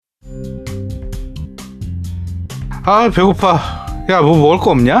아 배고파. 야 뭐 먹을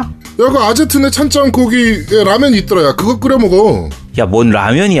거 없냐? 야 그 아제트네 찬장 고기 라면 있더라. 야 그거 끓여 먹어. 야 뭔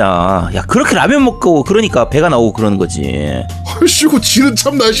라면이야. 야 그렇게 라면 먹고 그러니까 배가 나오고 그러는 거지. 헐씨고 지는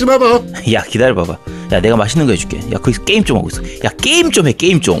참 날씬하다. 야 기다려봐봐. 야 내가 맛있는 거 해줄게. 야 거기서 게임 좀 하고 있어. 야 게임 좀 해.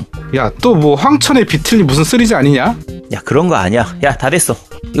 게임 좀. 야 또 뭐 황천의 비틀니 무슨 쓰리지 아니냐? 야 그런 거 아니야. 야 다 됐어.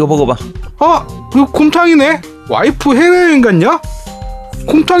 이거 먹어봐. 이거 곰탕이네. 와이프 해외여행 갔냐?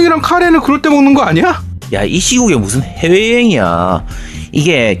 곰탕이랑 카레는 그럴 때 먹는 거 아니야? 야 이 시국에 무슨 해외여행이야.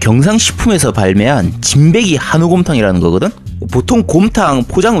 이게 경상식품에서 발매한 진백이 한우곰탕이라는 거거든. 보통 곰탕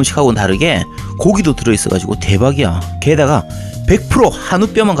포장 음식하고는 다르게 고기도 들어있어가지고 대박이야. 게다가 100%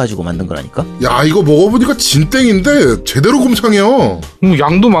 한우뼈만 가지고 만든 거라니까. 야 이거 먹어보니까 진땡인데 제대로 곰탕이야.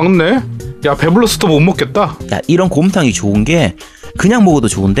 양도 많네. 야 배불러서 못 먹겠다. 야 이런 곰탕이 좋은 게 그냥 먹어도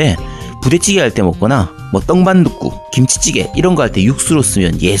좋은데 부대찌개 할 때 먹거나 뭐 떡반둣국, 김치찌개 이런 거 할 때 육수로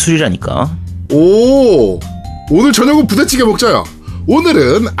쓰면 예술이라니까. 오 오늘 저녁은 부대찌개 먹자야.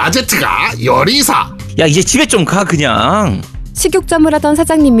 오늘은 아제트가 요리사. 야 이제 집에 좀 가 그냥. 식욕점을 하던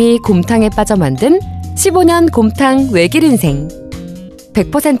사장님이 곰탕에 빠져 만든 15년 곰탕 외길 인생.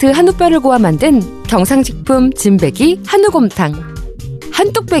 100% 한우뼈를 고아 만든 경상식품 진백이 한우곰탕.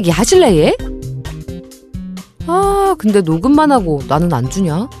 한뚝배기 하실래 얘? 아 근데 녹음만 하고 나는 안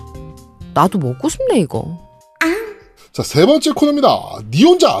주냐? 나도 먹고 싶네 이거. 자, 세 번째 코너입니다. 니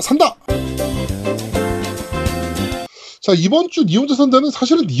혼자 산다. 자, 이번 주 니 혼자 산다는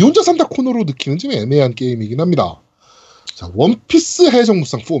사실은 니 혼자 산다 코너로 느끼는 좀 애매한 게임이긴 합니다. 자, 원피스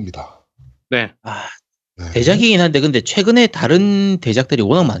해적무쌍 4입니다. 네. 네. 대작이긴 한데 근데 최근에 다른 대작들이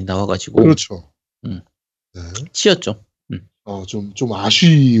워낙 많이 나와가지고. 그렇죠. 네. 치였죠. 좀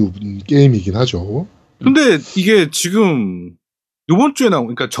아쉬운 게임이긴 하죠. 근데 이게 지금 요번 주에 나온,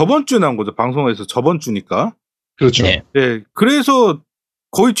 그러니까 저번 주에 나온 거죠. 방송에서 저번 주니까. 그렇죠. 네. 그래서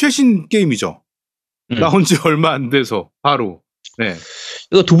거의 최신 게임이죠. 나온 지 얼마 안 돼서 바로. 네.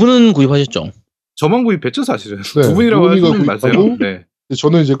 이거 두 분은 구입하셨죠? 저만 구입했죠 사실은. 네, 두 분이라고 하시면 맞아요. 네.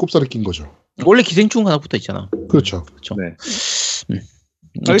 저는 이제 꼽사를 낀 거죠. 원래 기생충 하나 붙어 있잖아. 그렇죠.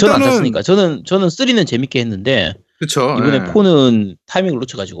 네. 저는 안 샀으니까. 저는 3는 재밌게 했는데. 그렇죠. 이번에 네. 4는 타이밍을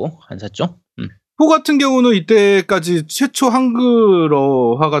놓쳐가지고 안 샀죠. 4 같은 경우는 이때까지 최초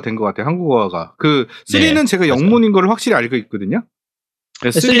한글어화가 된 것 같아요. 한국어화가. 3는 네, 제가 영문인 걸 확실히 알고 있거든요. 네,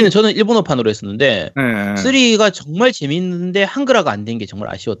 3는 저는 일본어판으로 했었는데 네. 3가 정말 재밌는데 한글화가 안 된 게 정말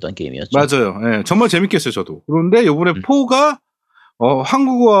아쉬웠던 게임이었죠. 맞아요. 네, 정말 재밌게 했어요, 저도. 그런데 이번에 4가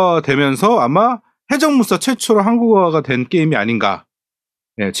한국어화 되면서 아마 해적무사 최초로 한국어화가 된 게임이 아닌가.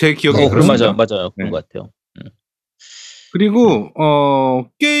 네, 제 기억에 그렇습니다. 맞아요. 네. 그런 것 같아요. 그리고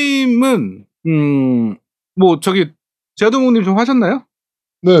게임은 뭐 제아동욱님 좀 하셨나요?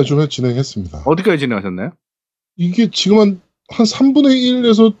 네, 좀 진행했습니다. 어디까지 진행하셨나요? 이게 지금 한 3분의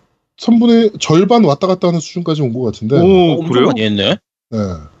 1에서 3분의 절반 왔다 갔다 하는 수준까지 온 것 같은데. 오, 그래요? 많이 했네. 네.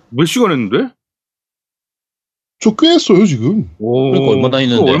 몇 시간 했는데? 저 꽤 했어요, 지금. 그러니까 얼마나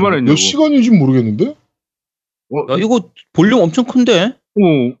했는데? 얼마나 했냐고. 몇 시간인지 모르겠는데? 야, 이거 볼륨 엄청 큰데?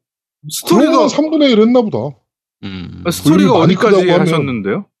 스토리가 3분의 1 했나 보다. 스토리가 많이 어디까지 크다고 하면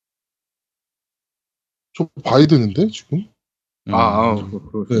하셨는데요? 좀 봐야 되는데, 지금? 네,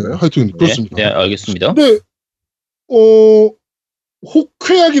 그렇습니다. 하여튼, 그렇습니다. 네, 알겠습니다. 근데,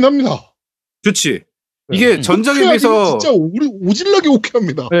 호쾌하긴 합니다. 그렇지. 이게 전작에 비해서 진짜 오질나게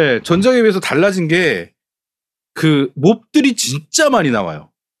호쾌합니다. 네, 전작에 비해서 달라진 게 몹들이 진짜 많이 나와요.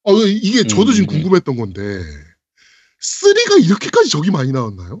 이게 저도 지금 궁금했던 건데 3가 이렇게까지 적이 많이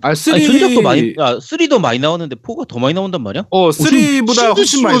나왔나요? 전작도 3도 많이 나왔는데 4가 더 많이 나온단 말이야? 3보다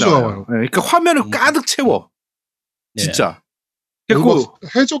훨씬 많이 나와요. 네, 그러니까 화면을 음. 가득 채워. 네. 진짜. 그리고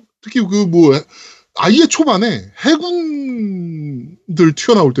해적 특히 아예 초반에 해군들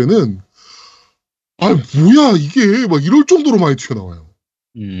튀어나올 때는 뭐야 이게 막 이럴 정도로 많이 튀어나와요.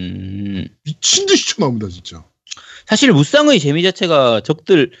 미친 듯이 튀어나옵니다 진짜. 사실 무쌍의 재미 자체가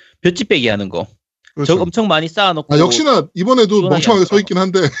적들 볏짚 빼기 하는 거. 그렇죠. 적 엄청 많이 쌓아놓고. 역시나 이번에도 멍청하게 서 있긴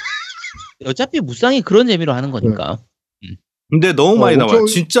한데. 어차피 무쌍이 그런 재미로 하는 거니까. 근데 너무 많이 나와요.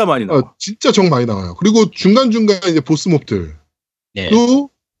 진짜 많이 나와. 진짜 정 많이 나와요. 그리고 중간중간에 이제 보스 몹들. 네. 또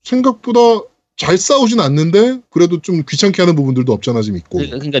생각보다 잘 싸우진 않는데 그래도 좀 귀찮게 하는 부분들도 없잖아 지금 있고.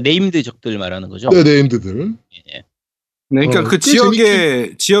 그러니까 네임드 적들 말하는 거죠. 네, 네임드들. 네. 그러니까 그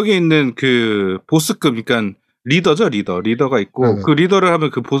지역에 있는 그 보스급, 그러니까 리더죠, 리더가 있고 네네. 그 리더를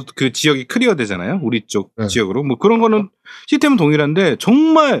하면 그 지역이 클리어 되잖아요. 우리 쪽 네. 지역으로. 뭐 그런 거는 시스템은 동일한데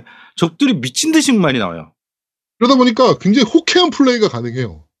정말 적들이 미친 듯이 많이 나와요. 그러다 보니까 굉장히 호쾌한 플레이가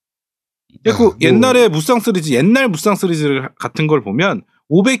가능해요. 그리고 옛날 무쌍 시리즈 같은 걸 보면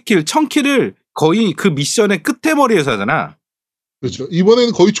 500킬, 1000킬을 거의 그 미션의 끝에 머리에서 하잖아. 그렇죠.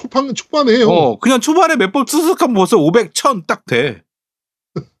 이번에는 거의 초반에요. 그냥 초반에 몇 번 수습하면 벌써 500, 1000 딱 돼.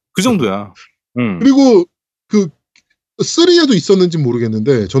 그 정도야. 그리고 3에도 있었는지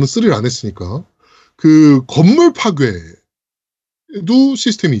모르겠는데 저는 3를 안 했으니까 그 건물 파괴도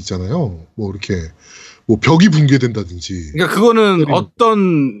시스템이 있잖아요. 뭐 이렇게 뭐 벽이 붕괴된다든지. 그러니까 그거는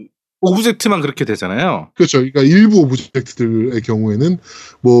어떤 오브젝트만 그렇게 되잖아요. 그렇죠. 그러니까 일부 오브젝트들의 경우에는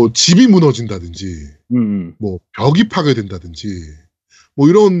뭐 집이 무너진다든지, 뭐 벽이 파괴된다든지, 뭐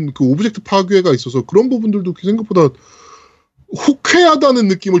이런 그 오브젝트 파괴가 있어서 그런 부분들도 생각보다 호쾌하다는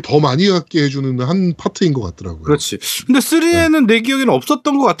느낌을 더 많이 갖게 해주는 한 파트인 것 같더라고요. 그렇지. 근데 3에는 내 기억에는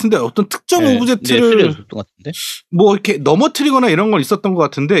없었던 것 같은데 어떤 특정 오브젝트를 없었던 것 같은데? 뭐 이렇게 넘어뜨리거나 이런 건 있었던 것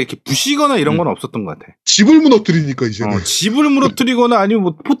같은데 이렇게 부시거나 이런 건 없었던 것 같아. 집을 무너뜨리니까 이제는. 집을 무너뜨리거나 아니면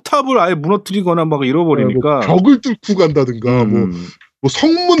뭐 포탑을 아예 무너뜨리거나 막 잃어버리니까. 뭐 벽을 뚫고 간다든가 뭐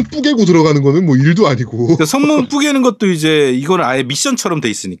성문 뿌개고 들어가는 거는 뭐 일도 아니고. 그러니까 성문 뿌개는 것도 이제 이거는 아예 미션처럼 돼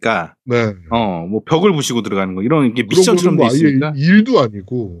있으니까. 네. 뭐 벽을 부시고 들어가는 거 이런 게 미션처럼 돼 있으니까. 아예 일도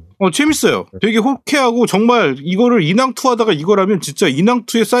아니고. 재밌어요. 되게 호쾌하고 정말 이거를 인왕2 하다가 이거라면 진짜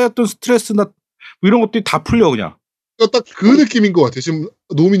인왕2에 쌓였던 스트레스나 뭐 이런 것들이 다 풀려 그냥. 그러니까 딱 그 느낌인 것 같아요. 지금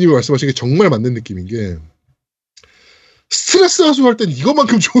노미님이 말씀하신 게 정말 맞는 느낌인 게 스트레스 해소할 땐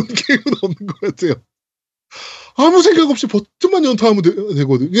이거만큼 좋은 게임은 없는 것 같아요. 아무 생각 없이 버튼만 연타하면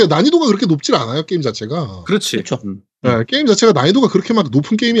되거든. 이게 난이도가 그렇게 높질 않아요, 게임 자체가. 그렇지. 그렇죠. 네, 게임 자체가 난이도가 그렇게 막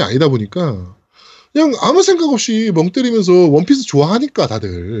높은 게임이 아니다 보니까 그냥 아무 생각 없이 멍 때리면서 원피스 좋아하니까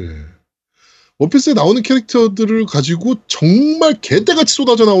다들 원피스에 나오는 캐릭터들을 가지고 정말 개떼같이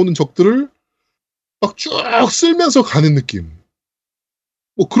쏟아져 나오는 적들을 막 쭉 쓸면서 가는 느낌.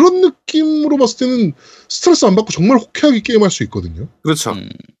 뭐 그런 느낌으로 봤을 때는 스트레스 안 받고 정말 호쾌하게 게임할 수 있거든요. 그렇죠.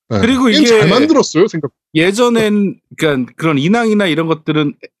 네, 그리고 게임 이게 잘 만들었어요, 생각. 예전엔 그러니까 그런 인왕이나 이런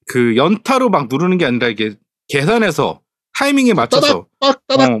것들은 그 연타로 막 누르는 게 아니라 이게 계산해서 타이밍에 맞춰서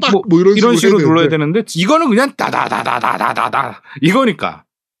따닥 뭐 이런 식으로 눌러야 되는데. 되는데 이거는 그냥 따다다다다다다다 이거니까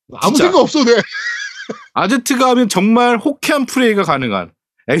아무 생각 없어도 돼. 아제트가 하면 정말 호쾌한 플레이가 가능한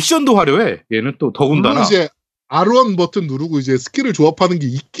액션도 화려해. 얘는 또 더군다나. 물론 이제 R1 버튼 누르고 이제 스킬을 조합하는 게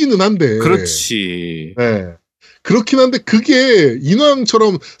있기는 한데. 그렇지. 네. 그렇긴 한데 그게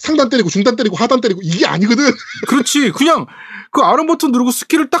인왕처럼 상단 때리고 중단 때리고 하단 때리고 이게 아니거든. 그렇지. 그냥 그 R1 버튼 누르고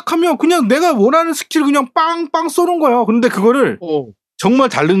스킬을 딱 하면 그냥 내가 원하는 스킬 그냥 빵빵 쏘는 거야. 근데 그거를 정말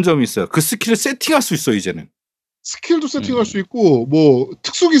다른 점이 있어요. 그 스킬을 세팅할 수 있어 이제는. 스킬도 세팅할 수 있고 뭐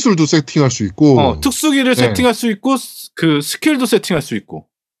특수 기술도 세팅할 수 있고. 특수기를 세팅할 수 있고 그 스킬도 세팅할 수 있고.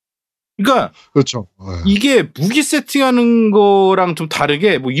 그러니까 그렇죠. 이게 무기 세팅하는 거랑 좀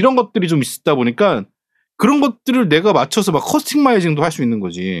다르게 뭐 이런 것들이 좀 있다 보니까 그런 것들을 내가 맞춰서 막 커스터마이징도 할 수 있는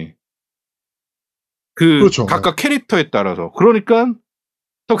거지. 그렇죠. 각각 캐릭터에 따라서. 그러니까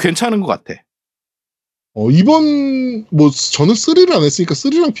더 괜찮은 것 같아. 이번 뭐 저는 3를 안 했으니까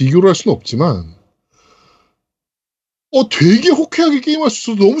 3랑 비교를 할 수는 없지만 되게 호쾌하게 게임할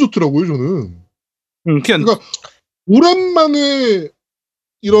수 있어서 너무 좋더라고요, 저는. 그러니까 오랜만에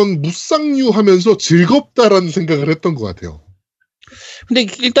이런 무쌍류 하면서 즐겁다라는 생각을 했던 것 같아요. 근데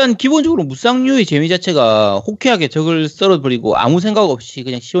일단 기본적으로 무쌍류의 재미 자체가 호쾌하게 적을 썰어버리고 아무 생각 없이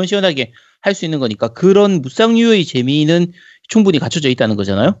그냥 시원시원하게 할 수 있는 거니까 그런 무쌍류의 재미는 충분히 갖춰져 있다는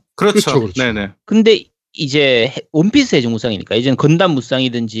거잖아요. 그렇죠. 네네. 근데 이제 원피스 해적 무쌍이니까 이제는 건담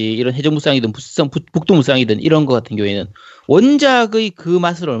무쌍이든지 이런 해적 무쌍이든 북두 무쌍이든 이런 거 같은 경우에는 원작의 그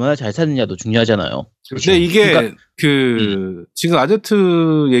맛을 얼마나 잘 찾느냐도 중요하잖아요. 그렇죠. 근데 이게 그러니까, 지금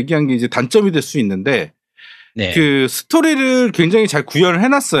아제트 얘기한 게 이제 단점이 될 수 있는데 네. 그 스토리를 굉장히 잘 구현을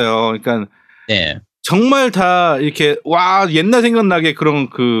해놨어요. 그러니까 네. 정말 다 이렇게 와 옛날 생각나게 그런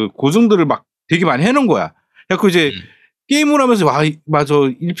그 고증들을 막 되게 많이 해놓은 거야. 그래서 이제 게임을 하면서 와 맞아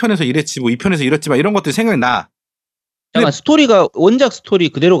 1편에서 이랬지 뭐 2편에서 이랬지 막 이런 것들이 생각이 나. 잠깐 스토리가 원작 스토리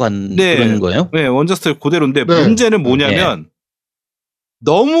그대로 간 그런 거예요? 네, 원작 스토리 그대로인데 문제는 뭐냐면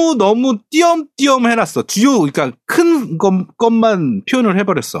너무 띄엄띄엄 해놨어. 주요 그러니까 큰 것만 표현을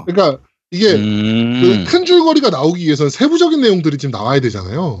해버렸어. 그러니까 이게 그 큰 줄거리가 나오기 위해서는 세부적인 내용들이 지금 나와야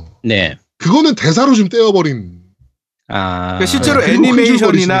되잖아요. 네. 그거는 대사로 좀 떼어버린. 그러니까 실제로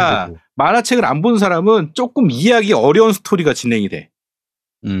애니메이션이나 만화책을 안 본 사람은 조금 이해하기 어려운 스토리가 진행이 돼.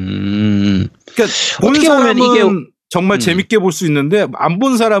 그러니까 본 사람은 이게 정말 재밌게 볼 수 있는데 안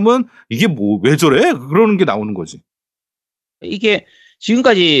본 사람은 이게 뭐 왜 저래? 그러는 게 나오는 거지. 이게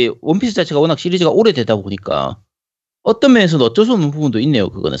지금까지 원피스 자체가 워낙 시리즈가 오래되다 보니까 어떤 면에서는 어쩔 수 없는 부분도 있네요.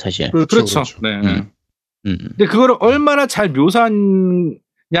 그거는 사실. 그렇죠. 네. 근데 그거를 얼마나 잘 묘사하냐는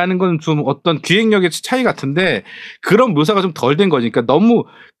건 좀 어떤 기획력의 차이 같은데 그런 묘사가 좀 덜 된 거니까 너무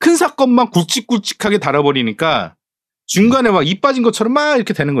큰 사건만 굵직굵직하게 다뤄버리니까 중간에 막 입 빠진 것처럼 막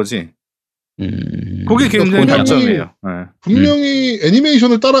이렇게 되는 거지. 그게 굉장히 장점이에요. 네. 분명히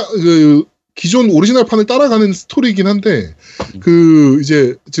애니메이션을 기존 오리지널판을 따라가는 스토리이긴 한데,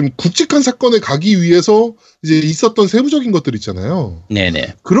 이제, 지금 굵직한 사건에 가기 위해서 이제 있었던 세부적인 것들 있잖아요.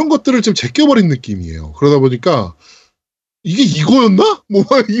 네네. 그런 것들을 좀 제껴버린 느낌이에요. 그러다 보니까, 이게 이거였나? 뭐,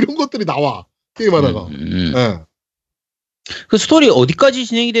 이런 것들이 나와. 게임하다가. 네. 그 스토리 어디까지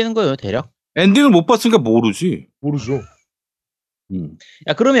진행이 되는 거예요, 대략? 엔딩을 못 봤으니까 모르지. 모르죠.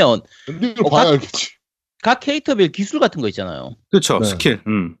 야, 그러면. 엔딩을 봐야 알겠지. 각 캐릭터별 기술 같은 거 있잖아요. 그렇죠. 네. 스킬.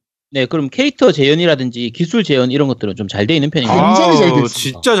 네, 그럼 캐릭터 재현이라든지 기술 재현 이런 것들은 좀 잘 돼 있는 편인가요? 굉장히 잘 돼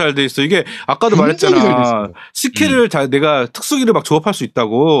있습니다. 진짜 잘 돼 있어. 이게 아까도 굉장히 잘 돼 말했잖아. 있습니다. 스킬을 내가 특수기를 막 조합할 수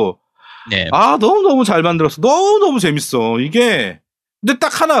있다고. 네. 너무너무 잘 만들었어. 너무너무 재밌어. 이게. 근데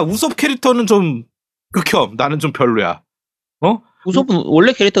딱 하나, 우섭 캐릭터는 좀 극혐. 나는 좀 별로야. 우섭은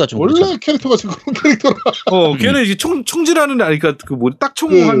원래 캐릭터가 좀 원래 그렇잖아. 캐릭터가 지금 그런 캐릭터라. 걔는 이제 총질하는 애, 그러니까 딱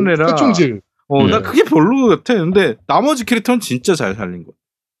총하는 애라. 총질. 나 그게 별로 같아. 근데 나머지 캐릭터는 진짜 잘 살린 거.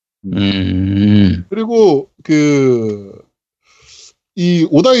 그리고 이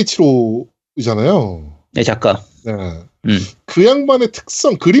오다이치로잖아요. 네, 작가. 네. 그 양반의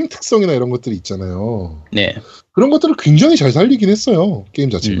특성, 그림 특성이나 이런 것들이 있잖아요. 네. 그런 것들을 굉장히 잘 살리긴 했어요. 게임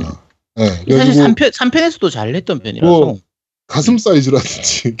자체가. 네. 사실 3편에서도 잘 했던 편이라서. 가슴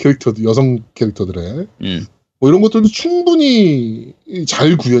사이즈라든지 캐릭터들, 여성 캐릭터들의 뭐 이런 것들도 충분히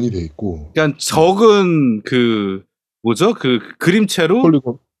잘 구현이 돼 있고. 그냥 적은 그림체로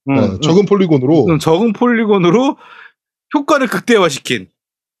폴리곤. 네, 적은 폴리곤으로. 적은 폴리곤으로 효과를 극대화시킨.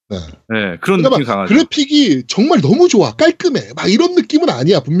 네. 네, 그런 느낌이 강하죠. 그래픽이 정말 너무 좋아. 깔끔해. 막 이런 느낌은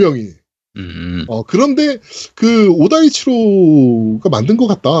아니야, 분명히. 그런데 오다이치로가 만든 것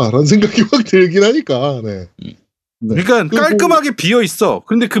같다라는 생각이 확 들긴 하니까. 네. 네. 그러니까 깔끔하게 비어 있어.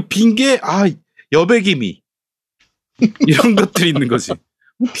 근데 그 빈 게 여백이미 이런 것들이 있는 거지.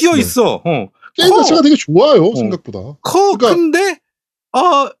 비어 있어. 게임 자체가 되게 좋아요, 생각보다. 근데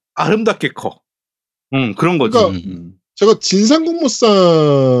아름답게 커. 그런 거지. 그러니까 제가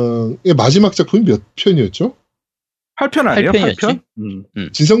진상공무상의 마지막 작품이 몇 편이었죠? 8편 아니에요? 8편?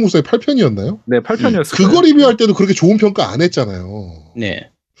 진상공무상이 8편이었나요? 네, 8편이었어요. 그거 리뷰할 때도 그렇게 좋은 평가 안 했잖아요. 네.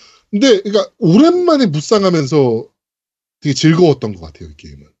 근데 그러니까 오랜만에 묵상하면서 되게 즐거웠던 것 같아요, 이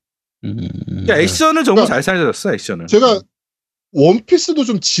게임은. 그러니까 액션을 정말 잘 살려줬어, 액션을. 제가 원피스도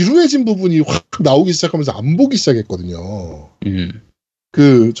좀 지루해진 부분이 확 나오기 시작하면서 안 보기 시작했거든요.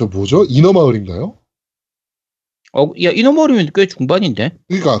 인어마을인가요? 인어마을이면 꽤 중반인데?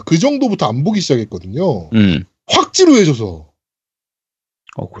 그러니까 그 정도부터 안 보기 시작했거든요. 확 지루해져서.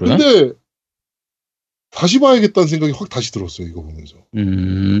 그래? 근데 다시 봐야겠다는 생각이 확 다시 들었어요, 이거 보면서.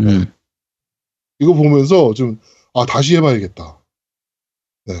 네. 이거 보면서 좀, 다시 해봐야겠다.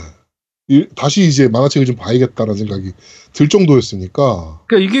 네. 다시 이제 만화책을 좀 봐야겠다라는 생각이 들 정도였으니까.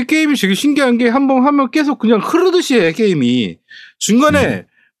 그러니까 이게 게임이 되게 신기한 게 한번 하면 계속 그냥 흐르듯이 해, 게임이. 중간에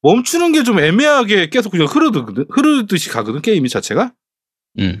멈추는 게 좀 애매하게 계속 그냥 흐르듯이 가거든, 게임이 자체가.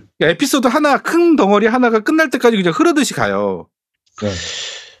 그러니까 에피소드 하나, 큰 덩어리 하나가 끝날 때까지 그냥 흐르듯이 가요. 네.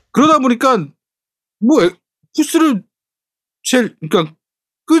 그러다 보니까, 그러니까,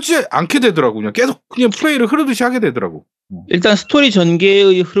 끄지 않게 되더라고. 그냥 계속 그냥 플레이를 흐르듯이 하게 되더라고. 일단 스토리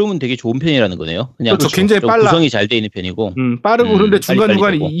전개의 흐름은 되게 좋은 편이라는 거네요. 그냥 그렇죠. 굉장히 빨라. 구성이 잘 돼 있는 편이고. 빠르고 그런데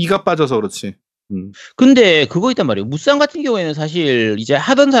중간중간에 되고. 이가 빠져서 그렇지. 근데 그거 있단 말이에요. 무쌍 같은 경우에는 사실 이제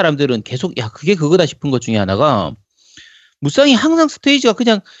하던 사람들은 계속 그게 그거다 싶은 것 중에 하나가 무쌍이 항상 스테이지가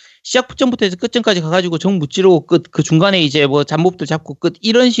그냥 시작부터 해서 끝전까지 가가지고 정 무찌르고 끝, 그 중간에 이제 뭐 잡몹들 잡고 끝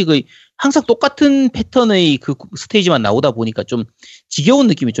이런 식의 항상 똑같은 패턴의 그 스테이지만 나오다 보니까 좀 지겨운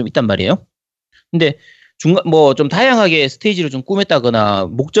느낌이 좀 있단 말이에요. 근데 좀 다양하게 스테이지를 좀 꾸몄다거나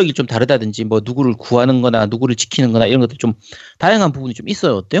목적이 좀 다르다든지 뭐 누구를 구하는 거나 누구를 지키는 거나 이런 것들 좀 다양한 부분이 좀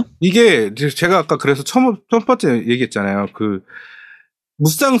있어요. 어때요? 이게 제가 아까 그래서 첫 번째 얘기했잖아요.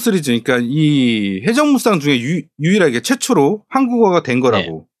 무쌍 시리즈, 그러니까 이 해적무쌍 중에 유일하게 최초로 한국어가 된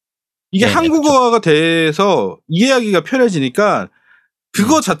거라고. 이게 한국어가 돼서 이해하기가 편해지니까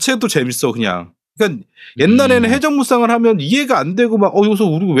그거 자체도 재밌어, 그냥. 그러니까 옛날에는 해적무쌍을 하면 이해가 안 되고 막 여기서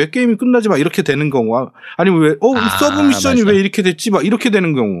우리 왜 게임이 끝나지 막 이렇게 되는 경우, 아니면 왜 서브 미션이 왜 이렇게 됐지 막 이렇게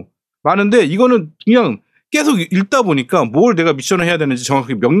되는 경우 많은데, 이거는 그냥 계속 읽다 보니까 뭘 내가 미션을 해야 되는지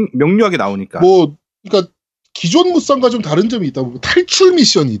정확히 명료하게 나오니까. 그러니까 기존 무쌍과 좀 다른 점이 있다 보면 탈출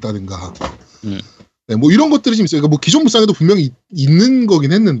미션이 있다든가. 네, 뭐 이런 것들이 좀 있어요. 그러니까 뭐 기존 무쌍에도 분명히 있는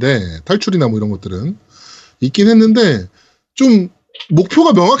거긴 했는데, 탈출이나 뭐 이런 것들은 있긴 했는데 좀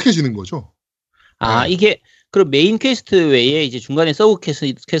목표가 명확해지는 거죠. 이게 그럼 메인 퀘스트 외에 이제 중간에 서브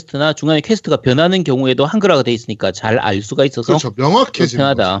퀘스트나 중간에 퀘스트가 변하는 경우에도 한글화가 돼 있으니까 잘 알 수가 있어서 그렇죠. 명확해지는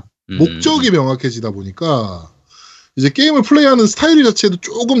편하다. 목적이 명확해지다 보니까 이제 게임을 플레이하는 스타일 자체도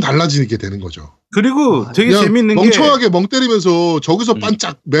조금 달라지게 되는 거죠. 그리고 되게 그냥 재밌는 게 멍청하게 멍 때리면서 저기서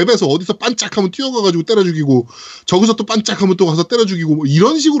반짝 맵에서 어디서 반짝하면 뛰어가가지고 때려 죽이고 저기서 또 반짝하면 또 가서 때려 죽이고 뭐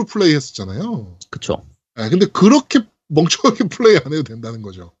이런 식으로 플레이했었잖아요. 그쵸. 네, 근데 그렇게 멍청하게 플레이 안 해도 된다는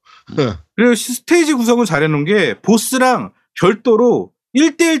거죠. 그리고 스테이지 구성을 잘해놓은 게 보스랑 별도로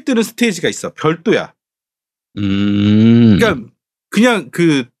 1대1 뜨는 스테이지가 있어. 별도야. 그러니까 그냥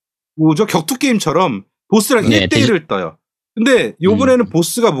그 뭐죠 격투 게임처럼 보스랑 네, 1대1을 떠요. 근데 요번에는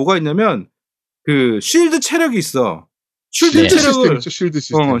보스가 뭐가 있냐면 그 쉴드 체력이 있어. 쉴드 쉴드 체력을 시스템 있죠. 쉴드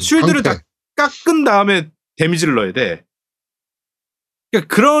시스템. 쉴드를 방패. 다 깎은 다음에 데미지를 넣어야 돼.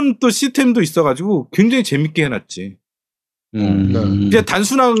 그러니까 그런 또 시스템도 있어가지고 굉장히 재밌게 해놨지. 그냥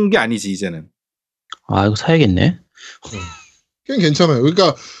단순한 게 아니지 이제는. 아 이거 사야겠네. 꽤 괜찮아요.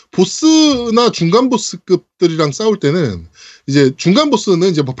 그러니까 보스나 중간 보스급들이랑 싸울 때는 이제 중간 보스는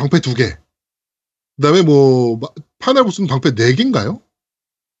이제 뭐 방패 2개. 그다음에 뭐 파이널 보스는 방패 4개인가요?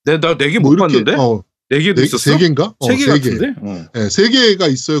 나 4개 뭐 못 이렇게, 봤는데? 4개도 있었어? 3개인가? 3개 3개. 같은데? 네,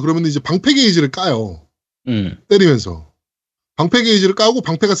 3개가 있어요. 그러면 이제 방패 게이지를 까요. 때리면서. 방패 게이지를 까고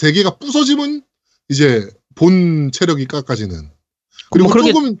방패가 3개가 부서지면 이제 본 체력이 깎아지는. 그리고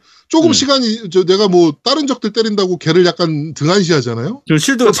조금 시간이 내가 뭐 다른 적들 때린다고 걔를 약간 등한시하잖아요.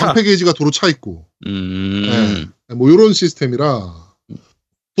 실드가 차. 방패 게이지가 도로 차 있고. 네, 뭐 이런 시스템이라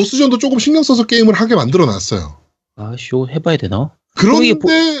보스전도 조금 신경 써서 게임을 하게 만들어 놨어요. 아, 쇼 해봐야 되나? 그런데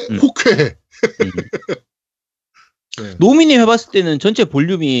혹해. 네. 노미님 해봤을 때는 전체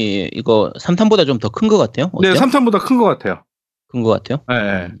볼륨이 이거 3탄보다 좀 더 큰 것 같아요? 어때요? 네, 3탄보다 큰 것 같아요. 큰 것 같아요?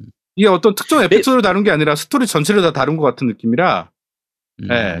 네. 이게 어떤 특정 에피소드를 다룬 게 아니라 스토리 전체를 다 다룬 것 같은 느낌이라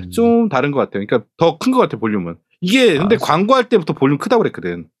네, 좀 다른 것 같아요. 그러니까 더 큰 것 같아요, 볼륨은. 이게 근데 광고할 때부터 볼륨 크다고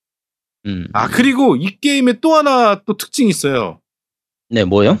그랬거든. 그리고 이 게임에 또 하나 또 특징이 있어요. 네,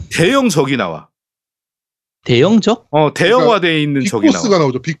 뭐요? 대형 적이 나와. 대형 적? 대형화되어 있는 적이 나와. 빅보스가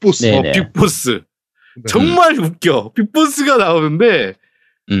나오죠, 빅보스. 빅보스. 네. 정말 웃겨. 빅보스가 나오는데,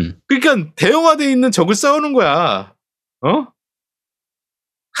 그러니까 대형화되어 있는 적을 싸우는 거야.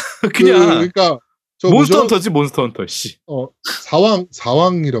 그냥. 그러니까 몬스터 헌터지, 몬스터 헌터, 씨.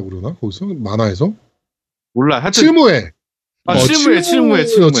 사왕이라고 그러나? 거기서? 만화에서? 몰라. 하여튼. 칠무회.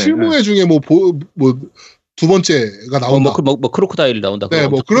 칠무회 중에 두 번째가 나온다. 크로코다일이 나온다. 네,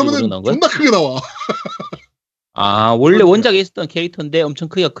 그러면은 존나 크게 나와. 아, 원래 원작에 있었던 캐릭터인데 엄청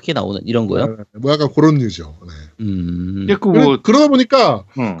크게 나오는 이런 거요? 네, 뭐 약간 그런 류죠. 네. 그러다 보니까,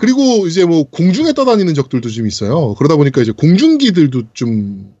 그리고 이제 뭐 공중에 떠다니는 적들도 좀 있어요. 그러다 보니까 이제 공중기들도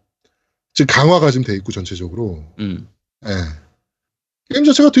좀 강화가 좀 돼 있고, 전체적으로. 네. 게임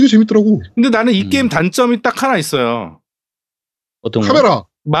자체가 되게 재밌더라고. 근데 나는 이 게임 단점이 딱 하나 있어요. 어떤 카메라.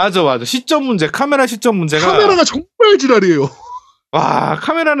 맞아. 시점 문제. 카메라 시점 문제가. 카메라가 정말 지랄이에요. 와,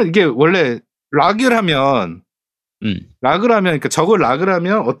 카메라는 이게 원래 락을 하면, 그러니까 저걸 락을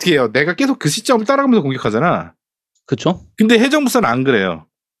하면 어떻게 해요? 내가 계속 그 시점을 따라가면서 공격하잖아. 그쵸? 근데 해적무사는 안 그래요.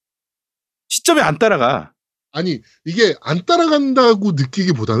 시점이 안 따라가. 아니, 이게 안 따라간다고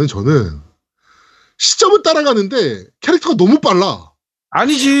느끼기보다는 저는 시점은 따라가는데 캐릭터가 너무 빨라.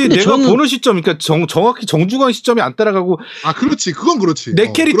 아니지. 내가 보는 시점, 그러니까 정확히 정중앙 시점이 안 따라가고. 그렇지. 그건 그렇지.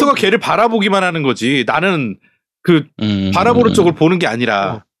 내 캐릭터가 걔를 바라보기만 하는 거지. 나는 바라보는 쪽을 보는 게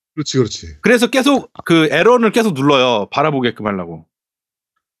아니라. 그렇지. 그래서 계속 그 에러를 계속 눌러요. 바라보게끔 하려고.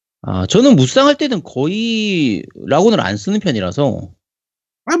 저는 무쌍할 때는 거의 라곤을 안 쓰는 편이라서.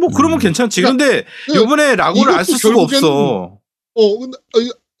 그러면 괜찮지. 근데 요번에 라곤을 안 쓸 수가 없어.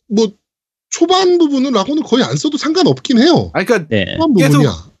 초반 부분은 라곤을 거의 안 써도 상관없긴 해요. 그러니까 계속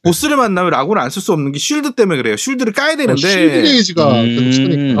보스를 만나면 라곤을 안 쓸 수 없는 게 쉴드 때문에 그래요. 쉴드를 까야 되는데. 쉴드 게이지가 계속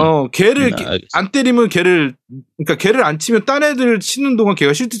차니까. 걔를 안 때리면 그러니까 걔를 안 치면 딴 애들 치는 동안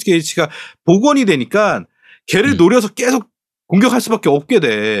걔가 쉴드 게이지가 복원이 되니까 걔를 노려서 계속 공격할 수밖에 없게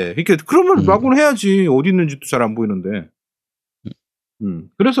돼. 그러니까 그러면 라곤을 해야지. 어디 있는지도 잘 안 보이는데.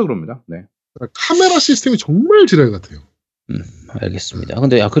 그래서 그럽니다. 네. 카메라 시스템이 정말 지랄 같아요. 알겠습니다.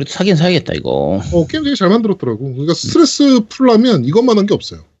 근데 그래도 사긴 사야겠다 이거. 게임 되게 잘 만들었더라고. 그러니까 스트레스 풀려면 이것만한 게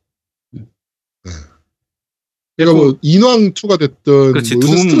없어요. 네. 그러니까 뭐 인왕 2가 됐든 그렇지,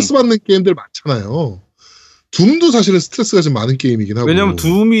 요새 스트레스 받는 게임들 많잖아요. 둠도 사실은 스트레스가 좀 많은 게임이긴 하고. 왜냐면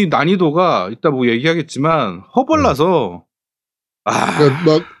둠이 난이도가 이따 뭐 얘기하겠지만 허벌나서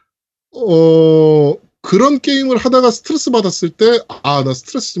그러니까 그런 게임을 하다가 스트레스 받았을 때 나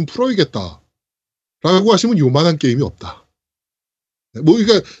스트레스 좀 풀어야겠다 라고 하시면 요만한 게임이 없다.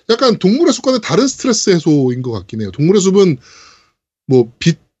 그러니까 약간 동물의 숲과는 다른 스트레스 해소인 것 같긴 해요. 동물의 숲은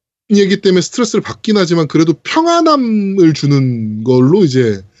빛 얘기 때문에 스트레스를 받긴 하지만 그래도 평안함을 주는 걸로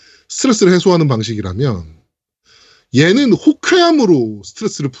이제 스트레스를 해소하는 방식이라면 얘는 호쾌함으로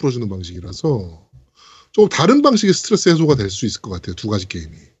스트레스를 풀어주는 방식이라서 좀 다른 방식의 스트레스 해소가 될 수 있을 것 같아요. 두 가지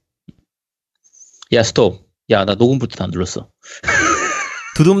게임이. 야, 스톱. 야, 나 녹음 버튼 안 눌렀어.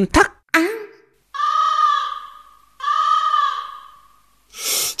 두둠탁.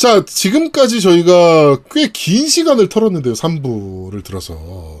 자, 지금까지 저희가 꽤 긴 시간을 털었는데요. 3부를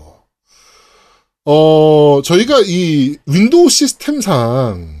들어서. 저희가 이 윈도우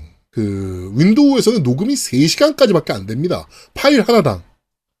시스템상 윈도우에서는 녹음이 3시간까지밖에 안 됩니다. 파일 하나당.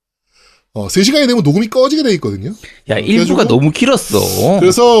 3시간이 되면 녹음이 꺼지게 돼 있거든요. 야, 1부가 너무 길었어.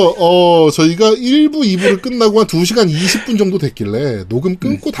 그래서 저희가 1부, 2부를 끝나고 한 2시간 20분 정도 됐길래 녹음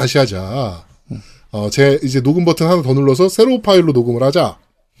끊고 다시 하자. 이제 녹음 버튼 하나 더 눌러서 새로운 파일로 녹음을 하자.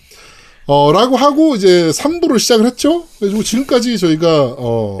 라고 하고 이제 3부를 시작을 했죠. 그래서 지금까지 저희가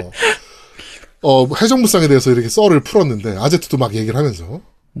해적무쌍에 대해서 이렇게 썰을 풀었는데 아제트도 막 얘기를 하면서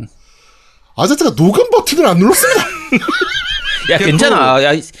아제트가 녹음 버튼을 안 눌렀습니다. 야, 괜찮아.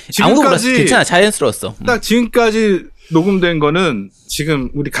 야, 아무도 몰랐어. 괜찮아. 자연스러웠어. 딱 지금까지 녹음된 거는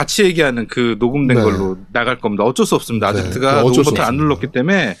지금 우리 같이 얘기하는 그 녹음된 네. 걸로 나갈 겁니다. 어쩔 수 없습니다. 네. 아제트가 녹음 버튼 안 눌렀기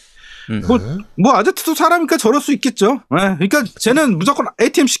때문에 뭐 아제트도 사람이니까 저럴 수 있겠죠. 네. 그러니까 쟤는 무조건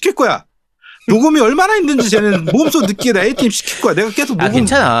ATM 시킬 거야. 녹음이 얼마나 힘든지 쟤는 몸소 느끼게 나 ATM 시킬 거야. 내가 계속 녹음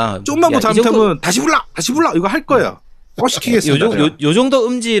괜찮아. 좀만 뭐 잘못하면 다시 불러 이거 할 거예요. 시키겠습니다. 요 정도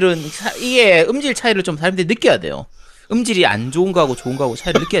음질은 이게 음질 차이를 좀 사람들이 느껴야 돼요. 음질이 안 좋은 거하고 좋은 거하고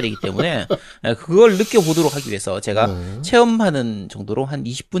차이를 느껴야 되기 때문에 그걸 느껴보도록 하기 위해서 제가 체험하는 정도로 한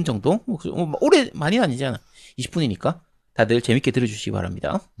 20분 정도? 오래 많이는 아니잖아. 20분이니까 다들 재밌게 들어주시기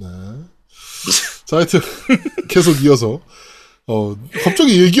바랍니다. 네. 자, 하여튼 계속 이어서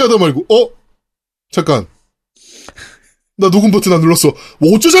갑자기 얘기하다 말고 잠깐 나 녹음 버튼 안 눌렀어.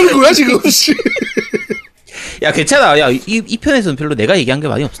 뭐 어쩌자는 거야 지금. 야, 괜찮아. 야, 이 편에서는 별로 내가 얘기한 게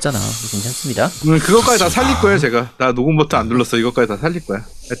많이 없었잖아. 괜찮습니다. 그것까지 다 살릴 거예요, 제가. 나 녹음 버튼 안 눌렀어. 이것까지 다 살릴 거야.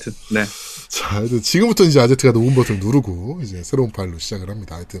 하여튼, 네. 자, 지금부터 이제 아제트가 녹음 버튼을 누르고, 이제 새로운 파일로 시작을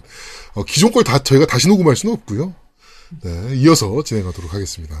합니다. 하여튼, 기존 걸 저희가 다시 녹음할 수는 없고요. 네, 이어서 진행하도록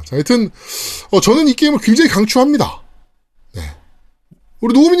하겠습니다. 자, 하여튼, 저는 이 게임을 굉장히 강추합니다. 네.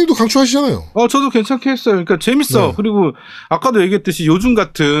 우리 노우미님도 강추하시잖아요. 저도 괜찮게 했어요. 그러니까 재밌어. 네. 그리고 아까도 얘기했듯이 요즘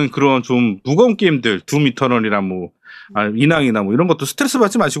같은 그런 좀 무거운 게임들, 둠이터널이나 인왕이나 이런 것도 스트레스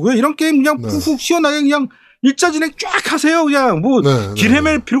받지 마시고요. 이런 게임 그냥 푹 시원하게 그냥 일자 진행 쫙 하세요. 그냥 길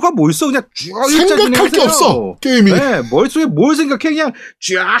헤맬 필요가 뭐 있어. 그냥 쫙 일자 진행 생각할 게 없어. 게임이. 네, 머릿속에 뭘 생각해. 그냥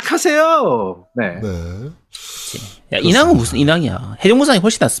쫙 하세요. 네. 야, 인왕은 무슨 인왕이야. 해적무쌍이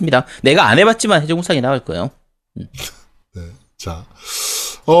훨씬 낫습니다. 내가 안 해봤지만 해적무쌍이 나을 거예요. 네. 자,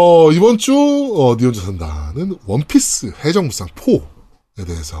 이번 주, 니 혼자 산다는 원피스 해적무쌍 4에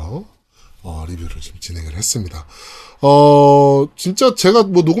대해서, 리뷰를 좀 진행을 했습니다. 진짜 제가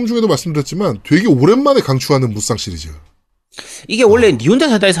녹음 중에도 말씀드렸지만 되게 오랜만에 강추하는 무쌍 시리즈. 이게 원래 니 혼자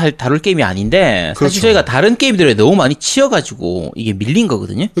산다에서 다룰 게임이 아닌데, 그렇죠. 사실 저희가 다른 게임들에 너무 많이 치여가지고, 이게 밀린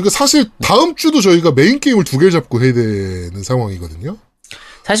거거든요? 그러니까 사실 다음 주도 저희가 메인 게임을 2개를 잡고 해야 되는 상황이거든요.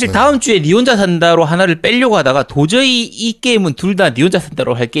 사실 다음 주에 니 혼자 산다로 하나를 빼려고 하다가 도저히 이 게임은 둘 다 니 혼자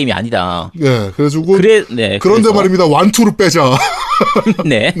산다로 할 게임이 아니다. 네, 그래가지고 그런데 그래서. 말입니다. 완투로 빼자.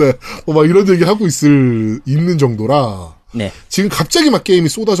 네. 네, 막 이런 얘기 하고 있는 정도라. 네. 지금 갑자기 막 게임이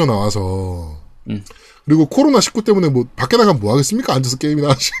쏟아져 나와서. 그리고 코로나19 때문에 밖에 나가면 뭐 하겠습니까? 앉아서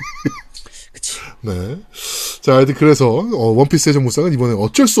게임이나 하시. 그치. 네. 자, 하여튼 그래서 원피스 해적무쌍은 이번에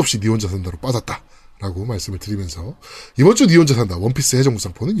어쩔 수 없이 니 혼자 산다로 빠졌다. 라고 말씀을 드리면서 이번 주 니 혼자 산다 원피스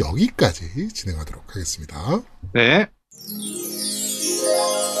해적무쌍 4는 여기까지 진행하도록 하겠습니다. 네.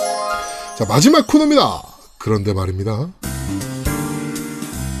 자, 마지막 코너입니다. 그런데 말입니다.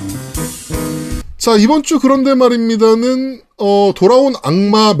 자, 이번 주 그런데 말입니다는 돌아온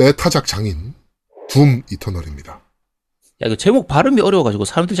악마 매타작장인 둠이터널입니다. 야, 이거 제목 발음이 어려워가지고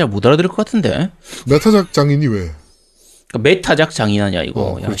사람들이 잘 못 알아들을 것 같은데. 매타작장인이 왜? 그러니까 매타작장인 아니야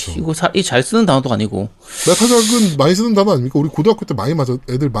이거. 그렇죠. 야, 이거 이 잘 쓰는 단어도 아니고. 매타작은 많이 쓰는 단어 아닙니까? 우리 고등학교 때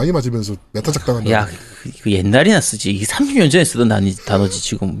애들 많이 맞으면서 매타작 당한다. 야, 그 옛날이나 쓰지. 이게 30년 전에 쓰던 단어지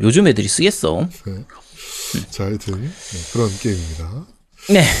지금 요즘 애들이 쓰겠어. 네. 자, 하여튼 그런 게임입니다.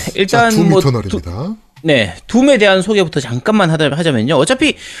 네, 일단 둠이터널입니다. 네, 둠에 대한 소개부터 잠깐만 하자면요.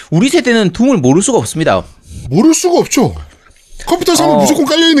 어차피 우리 세대는 둠을 모를 수가 없습니다. 모를 수가 없죠. 컴퓨터에서는 무조건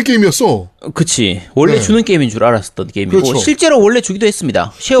깔려있는 게임이었어. 그치. 원래 주는 게임인 줄 알았었던 게임이고 그렇죠. 실제로 원래 주기도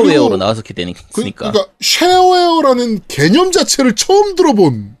했습니다. 쉐어웨어로 나왔었기 때니까. 그러니까 쉐어웨어라는 개념 자체를 처음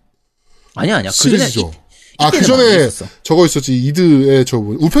들어본 아니야. 시리즈죠. 그 전에 저거 있었지. 이드의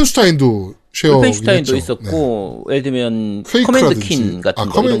우펜슈타인도 우펜슈타인도 있었고 예를 들면 커맨드 킨 같은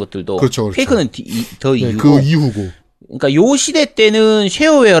이런 것들도 그렇죠. 페이크는 더 이후고 그 이후고 그러니까 요 시대 때는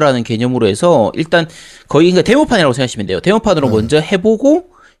쉐어웨어라는 개념으로 해서 일단 거의 그러니까 데모판이라고 생각하시면 돼요. 데모판으로 먼저 해보고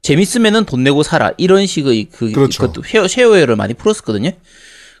재밌으면은 돈 내고 사라 이런 식의 그렇죠. 그것도 쉐어웨어를 많이 풀었었거든요.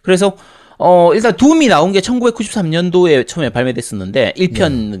 그래서 일단 둠이 나온 게 1993년도에 처음에 발매됐었는데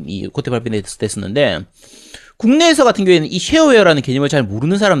 1편이 그때 발매됐었는데 국내에서 같은 경우에는 이 쉐어웨어라는 개념을 잘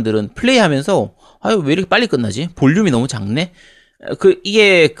모르는 사람들은 플레이하면서 아유 왜 이렇게 빨리 끝나지? 볼륨이 너무 작네.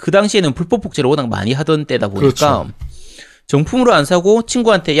 이게 그 당시에는 불법 복제를 워낙 많이 하던 때다 보니까 그렇죠. 정품으로 안 사고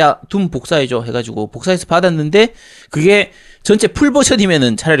친구한테 야 둠 복사해줘 해가지고 복사해서 받았는데 그게 전체 풀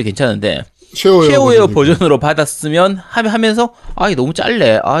버전이면은 차라리 괜찮은데 쉐어웨어 버전으로 받았으면 하면서 아 이게 너무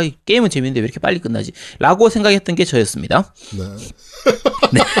짧네. 아 게임은 재밌는데 왜 이렇게 빨리 끝나지? 라고 생각했던 게 저였습니다. 네.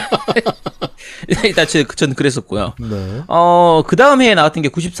 네. 일단 저는 그랬었고요. 네. 그 다음 해에 나왔던 게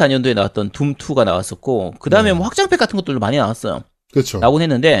 94년도에 나왔던 둠2가 나왔었고 그 다음에 뭐 확장팩 같은 것들도 많이 나왔어요. 그렇죠. 나오긴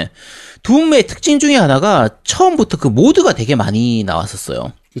했는데 둠의 특징 중에 하나가 처음부터 그 모드가 되게 많이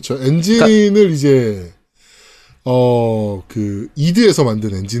나왔었어요. 그렇죠. 엔진을 이제 그 이드에서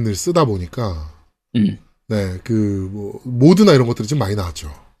만든 엔진을 쓰다 보니까 네, 그 뭐 모드나 이런 것들이 좀 많이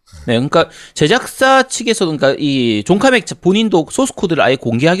나왔죠. 네, 그러니까 제작사 측에서도 그러니까 이 존카맥 본인도 소스 코드를 아예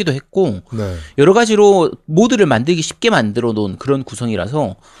공개하기도 했고 네. 여러 가지로 모드를 만들기 쉽게 만들어 놓은 그런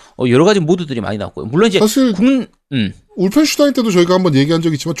구성이라서 여러 가지 모드들이 많이 나왔고요. 물론 이제 사실 울펜슈타인 때도 저희가 한번 얘기한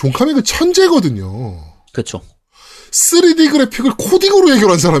적이 있지만 존카맥은 천재거든요. 그렇죠. 3D 그래픽을 코딩으로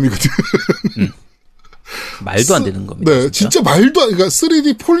해결한 사람이거든. 말도 안 되는 겁니다. 네, 진짜 말도 안, 그러니까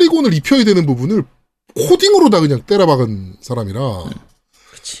 3D 폴리곤을 입혀야 되는 부분을 코딩으로 다 그냥 때려박은 사람이라.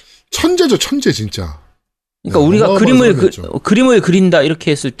 천재죠, 천재 진짜. 그러니까 네, 우리가 그림을 그린다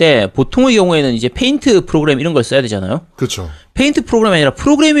이렇게 했을 때 보통의 경우에는 이제 페인트 프로그램 이런 걸 써야 되잖아요. 그렇죠. 페인트 프로그램이 아니라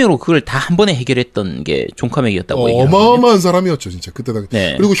프로그래밍으로 그걸 다 한 번에 해결했던 게 존카맥이었다고 얘기하거든요. 어마어마한 사람이었죠, 진짜 그때 당시.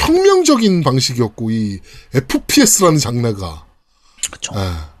 네. 그리고 혁명적인 방식이었고 이 FPS라는 장르가. 그렇죠. 네.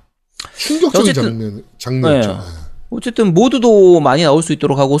 충격적인 장르였죠. 네. 어쨌든 모드도 많이 나올 수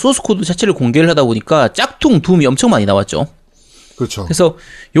있도록 하고 소스 코드 자체를 공개를 하다 보니까 짝퉁 둠이 엄청 많이 나왔죠. 그렇죠. 그래서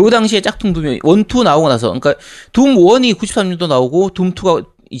요 당시에 짝퉁 둠이 1, 2 나오고 나서 그러니까 둠 1이 93년도 나오고 둠 2가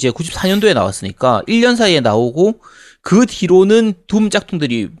이제 94년도에 나왔으니까 1년 사이에 나오고 그 뒤로는 둠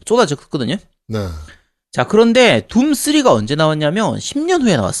짝퉁들이 쏟아졌거든요. 네. 자, 그런데 둠 3가 언제 나왔냐면 10년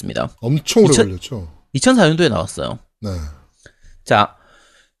후에 나왔습니다. 엄청 오래 걸렸죠. 2004년도에 나왔어요. 네. 자,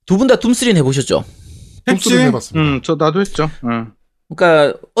 두 분 다 둠 3는 해보셨죠? 했지. 해봤습니다. 나도 했죠.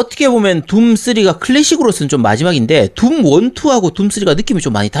 그러니까 어떻게 보면 둠 3가 클래식으로서는 좀 마지막인데 둠 1, 2하고 둠 3가 느낌이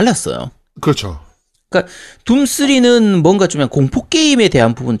좀 많이 달랐어요. 그렇죠. 그러니까 둠 3는 뭔가 좀 공포 게임에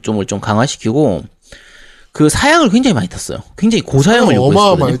대한 부분 좀을 좀 강화시키고 그 사양을 굉장히 많이 탔어요. 굉장히 고사양을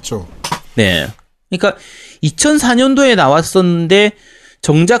요구했거든요. 어마어마했죠. 네. 그러니까 2004년도에 나왔었는데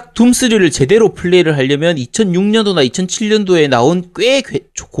정작 둠 3를 제대로 플레이를 하려면 2006년도나 2007년도에 나온 꽤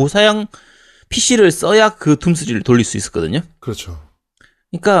고사양 PC를 써야 그 둠 3를 돌릴 수 있었거든요. 그렇죠.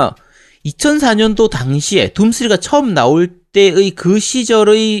 그러니까 2004년도 당시에 둠 3가 처음 나올 때의 그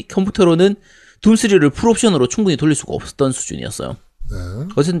시절의 컴퓨터로는 둠 3를 풀옵션으로 충분히 돌릴 수가 없었던 수준이었어요. 네.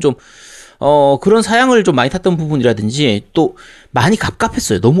 어쨌든 좀 그런 사양을 좀 많이 탔던 부분이라든지 또 많이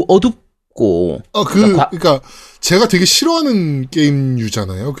갑갑했어요. 너무 어둡고. 그러니까 제가 되게 싫어하는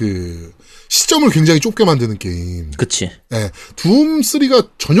게임류잖아요. 그 시점을 굉장히 좁게 만드는 게임. 그치. 네. 둠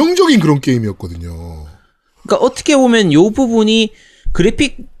 3가 전형적인 그런 게임이었거든요. 그러니까 어떻게 보면 요 부분이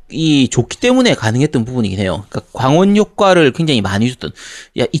그래픽이 좋기 때문에 가능했던 부분이긴 해요. 그러니까 광원 효과를 굉장히 많이 줬던.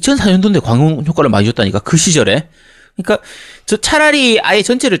 야, 2004년도인데 광원 효과를 많이 줬다니까 그 시절에. 그러니까 저 차라리 아예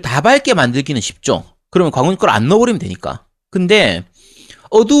전체를 다 밝게 만들기는 쉽죠. 그러면 광원 효과를 안 넣어버리면 되니까. 근데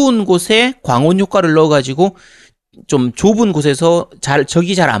어두운 곳에 광원 효과를 넣어가지고 좀 좁은 곳에서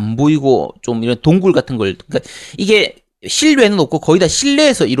적이 잘 안 보이고 좀 이런 동굴 같은 걸, 그러니까 이게 실외는 없고 거의 다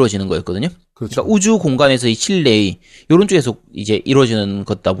실내에서 이루어지는 거였거든요. 그렇죠. 그러니까 우주 공간에서의 실내 이런 쪽에서 이제 이루어지는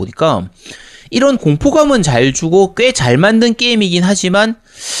거다 보니까 이런 공포감은 잘 주고 꽤 잘 만든 게임이긴 하지만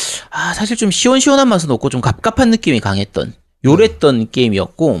사실 좀 시원시원한 맛은 없고 좀 갑갑한 느낌이 강했던 요랬던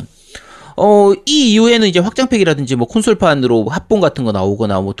게임이었고 이 이후에는 이제 확장팩이라든지 뭐 콘솔판으로 합본 같은 거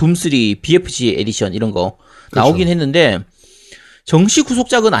나오거나 뭐 둠3 BFG 에디션 이런 거 그렇죠. 나오긴 했는데 정식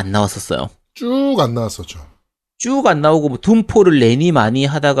후속작은 안 나왔었어요. 쭉 안 나왔었죠. 쭉 안 나오고 뭐 둠4를 내니 많이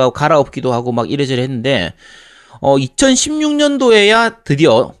하다가 갈아엎기도 하고 막 이래저래 했는데 2016년도에야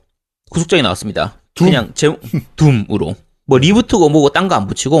드디어 후속작이 나왔습니다. 그냥 둠으로 뭐 리부트고 뭐고 딴 거 안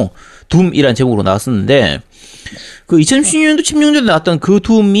붙이고 둠이란 제목으로 나왔었는데 그 2016년도 16년도에 나왔던 그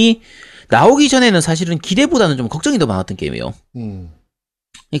둠이 나오기 전에는 사실은 기대보다는 좀 걱정이 더 많았던 게임이에요.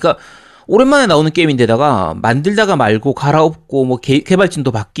 그러니까 오랜만에 나오는 게임인데다가 만들다가 말고 갈아엎고 뭐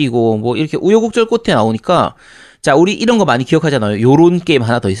개발진도 바뀌고 뭐 이렇게 우여곡절 끝에 나오니까 자 우리 이런 거 많이 기억하잖아요. 요런 게임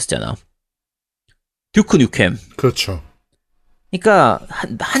하나 더 있었잖아. 듀크 뉴kem. 그렇죠. 그러니까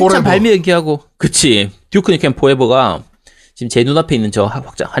한참 포레버. 발매 연기하고 그치 듀크 누kem 포에버가 지금 제 눈앞에 있는 저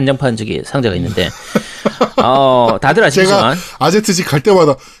한정판 저기 상자가 있는데 다들 아시겠지만 제가 아제트집 갈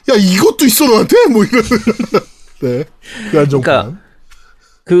때마다 야 이것도 있어 너한테 뭐 이런 네. 그 한정판. 그러니까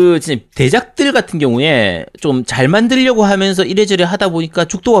그 진짜 대작들 같은 경우에 좀 잘 만들려고 하면서 이래저래 하다 보니까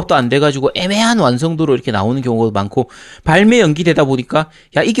죽도밥도 안 돼가지고 애매한 완성도로 이렇게 나오는 경우가 많고 발매 연기되다 보니까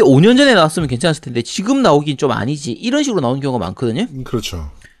야 이게 5년 전에 나왔으면 괜찮았을 텐데 지금 나오긴 좀 아니지 이런 식으로 나오는 경우가 많거든요.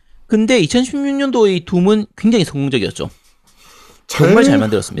 그렇죠. 근데 2016년도의 둠은 굉장히 성공적이었죠. 정말 잘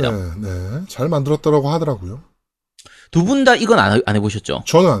만들었습니다. 네, 잘 만들었다라고 하더라고요. 두 분 다 이건 안 해보셨죠?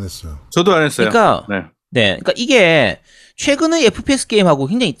 저는 안 했어요. 저도 안 했어요. 그러니까 네. 그러니까 이게 최근의 FPS 게임하고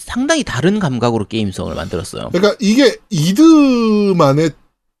굉장히 상당히 다른 감각으로 게임성을 만들었어요. 그러니까 이게 이드만의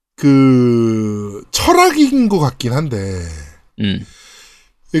그 철학인 것 같긴 한데.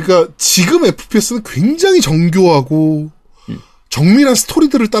 그러니까 지금 FPS는 굉장히 정교하고 정밀한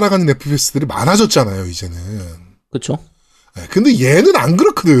스토리들을 따라가는 FPS들이 많아졌잖아요, 이제는. 그렇죠. 근데 얘는 안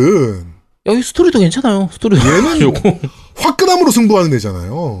그렇거든. 여기 스토리도 괜찮아요. 스토리도 얘는 화끈함으로 승부하는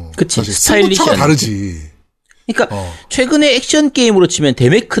애잖아요. 그치. 스타일리시가 다르지. 그러니까 최근에 액션 게임으로 치면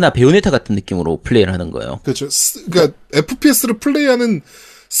데메크나 베요네타 같은 느낌으로 플레이를 하는 거예요. 그렇죠. 그러니까 FPS를 플레이하는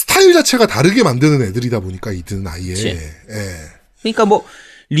스타일 자체가 다르게 만드는 애들이다 보니까 이든 아예. 예. 그러니까 뭐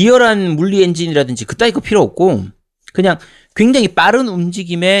리얼한 물리 엔진이라든지 그따위 거 필요 없고 그냥 굉장히 빠른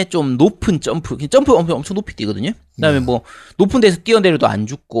움직임에 좀 높은 점프 엄청 높이 뛰거든요. 그다음에 뭐 높은 데서 뛰어내려도 안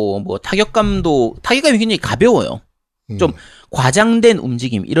죽고 뭐 타격감이 굉장히 가벼워요. 좀 과장된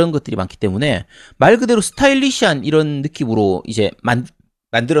움직임 이런 것들이 많기 때문에 말 그대로 스타일리시한 이런 느낌으로 이제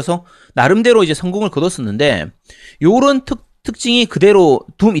만들어서 나름대로 이제 성공을 거뒀었는데 요런 특징이 그대로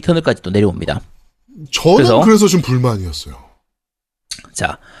둠 이터널까지 또 내려옵니다. 저는 그래서 좀 불만이었어요.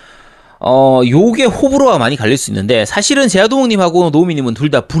 자, 요게 호불호가 많이 갈릴 수 있는데 사실은 제아도목님하고 노우미님은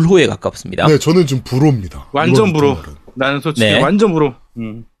둘 다 불호에 가깝습니다. 네, 저는 좀 불호입니다. 완전 불호. 나는 솔직히 완전 불호.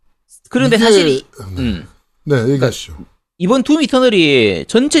 그런데 사실 네, 얘기하시죠. 이번 둠 이터널이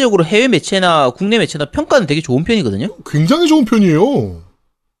전체적으로 해외 매체나 국내 매체나 평가는 되게 좋은 편이거든요. 굉장히 좋은 편이에요.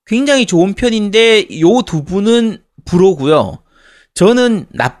 굉장히 좋은 편인데 요 두 분은 불호고요. 저는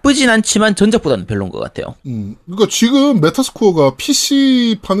나쁘진 않지만 전작보다는 별로인 것 같아요. 그러니까 지금 메타스코어가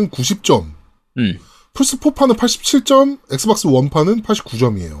PC판은 90점, 플스4판은 87점, 엑스박스 1판은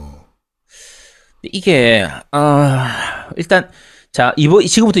 89점이에요. 이게 일단 자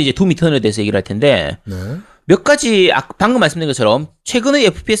지금부터 이제 둠 이터널에 대해서 얘기를 할 텐데 몇 가지 방금 말씀드린 것처럼 최근의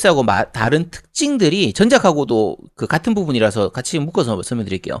FPS하고 다른 특징들이 전작하고도 그 같은 부분이라서 같이 묶어서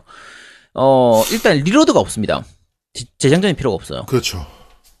설명드릴게요. 일단 리로드가 없습니다. 재장전이 필요가 없어요. 그렇죠.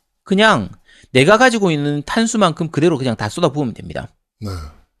 그냥 내가 가지고 있는 탄수만큼 그대로 그냥 다 쏟아부으면 됩니다. 네.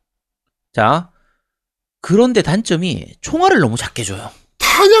 자, 그런데 단점이 총알을 너무 작게 줘요.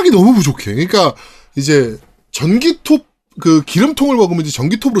 탄약이 너무 부족해. 그러니까 이제 전기톱 그 기름통을 먹으면 이제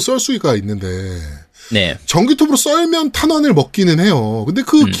전기톱으로 썰 수가 있는데 네. 전기톱으로 썰면 탄환을 먹기는 해요. 근데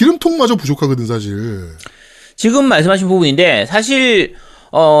그 기름통마저 부족하거든 사실. 지금 말씀하신 부분인데 사실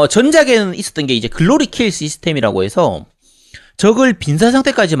전작에는 있었던 게 이제 글로리 킬 시스템이라고 해서 적을 빈사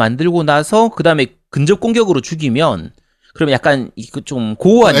상태까지 만들고 나서 그 다음에 근접 공격으로 죽이면 그러면 약간 좀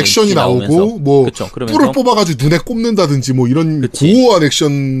고어한 액션이 나오고 뭐 그쵸, 뿔을 뽑아가지고 눈에 꼽는다든지 뭐 이런 고어한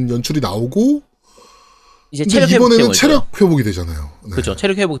액션 연출이 나오고 이제 체력 이번에는 체력 회복이 되잖아요. 네. 그렇죠.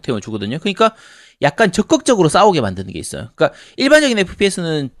 체력 회복 템을 주거든요. 그러니까 약간 적극적으로 싸우게 만드는 게 있어요. 그러니까 일반적인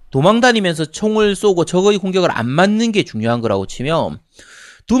FPS는 도망다니면서 총을 쏘고 적의 공격을 안 맞는 게 중요한 거라고 치면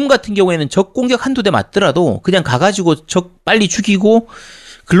둠 같은 경우에는 적 공격 한두 대 맞더라도 그냥 가가지고 적 빨리 죽이고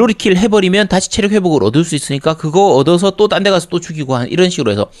글로리킬 해버리면 다시 체력 회복을 얻을 수 있으니까 그거 얻어서 또 딴 데 가서 또 죽이고 이런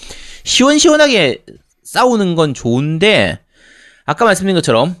식으로 해서 시원시원하게 싸우는 건 좋은데 아까 말씀드린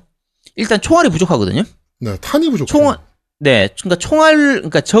것처럼 일단 총알이 부족하거든요. 네, 탄이 부족해요.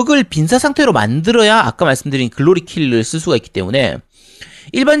 그러니까 적을 빈사 상태로 만들어야 아까 말씀드린 글로리킬을 쓸 수가 있기 때문에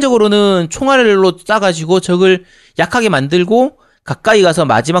일반적으로는 총알로 쏴가지고 적을 약하게 만들고 가까이 가서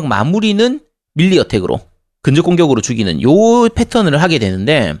마지막 마무리는 밀리 어택으로 근접 공격으로 죽이는 요 패턴을 하게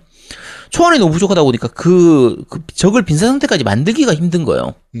되는데 총알이 너무 부족하다 보니까 그 적을 빈사 상태까지 만들기가 힘든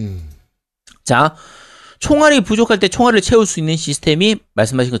거예요. 자, 총알이 부족할 때 총알을 채울 수 있는 시스템이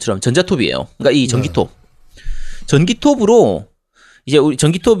말씀하신 것처럼 전자톱이에요. 그러니까 이 전기톱. 전기톱으로 이제 우리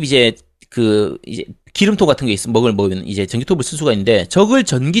전기톱 이제 기름톱 같은 게 먹으면 이제 전기톱을 쓸 수가 있는데 적을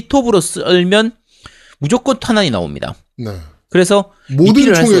전기톱으로 썰면 무조건 탄환이 나옵니다. 네. 그래서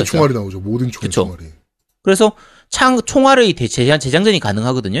모든 총에 총알이 나오죠. 모든 총에 총알이. 그래서 총알의 재장전이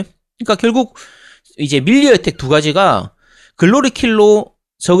가능하거든요. 그러니까 결국 이제 밀리 어택 두 가지가 글로리 킬로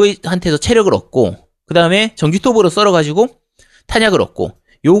적의한테서 체력을 얻고 그 다음에 전기톱으로 썰어가지고 탄약을 얻고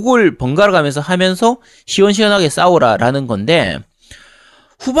요걸 번갈아 가면서 하면서 시원시원하게 싸워라라는 건데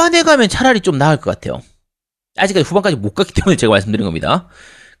후반에 가면 차라리 좀 나을 것 같아요. 아직까지 후반까지 못 갔기 때문에 제가 말씀드린 겁니다.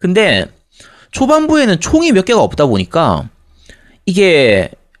 근데 초반부에는 총이 몇 개가 없다 보니까 이게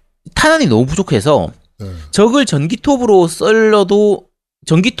탄환이 너무 부족해서 적을 전기톱으로 썰러도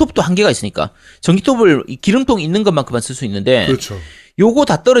전기톱도 한계가 있으니까 전기톱을 기름통 있는 것만큼만 쓸 수 있는데 그렇죠. 요거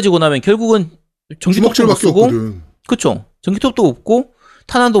다 떨어지고 나면 결국은 전기톱도 못 쓰고 그렇죠. 전기톱도 없고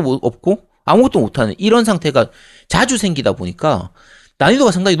탄환도 없고 아무것도 못하는 이런 상태가 자주 생기다 보니까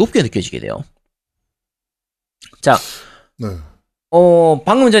난이도가 상당히 높게 느껴지게 돼요. 자, 네.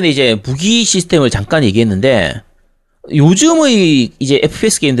 방금 전에 이제 무기 시스템을 잠깐 얘기했는데 요즘의 이제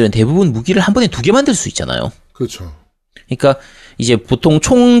FPS 게임들은 대부분 무기를 한 번에 2개 만들 수 있잖아요. 그렇죠. 그러니까 이제 보통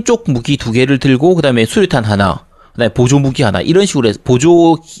총 쪽 무기 2개를 들고 그다음에 수류탄 하나, 그다음에 보조 무기 하나 이런 식으로 해서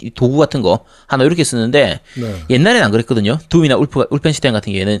보조 도구 같은 거 하나 이렇게 쓰는데 네. 옛날에는 안 그랬거든요. 둠이나 울펜슈타인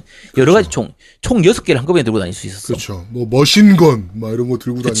같은 경우에는 여러 가지 총 6개를 한꺼번에 들고 다닐 수 있었어. 그렇죠. 뭐 머신건 막 이런 거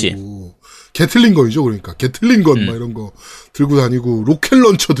들고 다니고 게틀링건이죠. 그러니까 게틀링건 막 이런 거 들고 다니고 로켓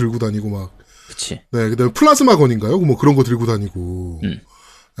런처 들고 다니고 막. 그치. 네, 그다음에 플라즈마건인가요? 뭐 그런 거 들고 다니고.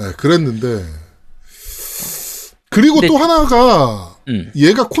 네, 그랬는데. 그리고 또 하나가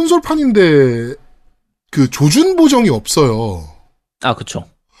얘가 콘솔판인데 그 조준 보정이 없어요. 아, 그쵸.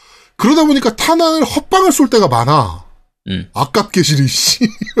 그러다 보니까 탄환을 헛방을 쏠 때가 많아. 아깝게 시리 씨.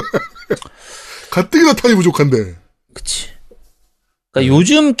 가뜩이나 탄이 부족한데. 그치. 그러니까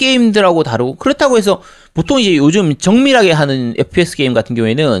요즘 게임들하고 다르고 그렇다고 해서 보통 이제 요즘 정밀하게 하는 FPS 게임 같은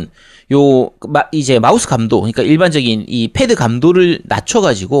경우에는 이제 마우스 감도, 그러니까 일반적인 이 패드 감도를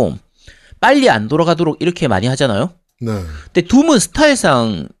낮춰가지고 빨리 안 돌아가도록 이렇게 많이 하잖아요. 네. 근데 둠은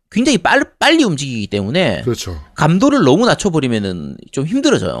스타일상 굉장히 빨리 움직이기 때문에 그렇죠. 감도를 너무 낮춰버리면은 좀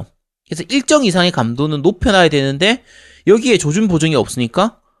힘들어져요. 그래서 일정 이상의 감도는 높여놔야 되는데 여기에 조준 보정이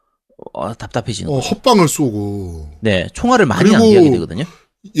없으니까 답답해지는 거죠. 헛방을 쏘고. 네, 총알을 많이 낭비하게 되거든요.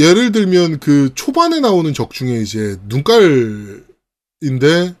 예를 들면 그 초반에 나오는 적 중에 이제 눈깔인데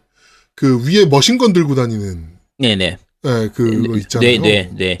그 위에 머신건 들고 다니는. 네네. 네, 그거 있잖아요.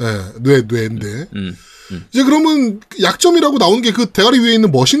 뇌인데. 이제 그러면 약점이라고 나오는 게 그 대가리 위에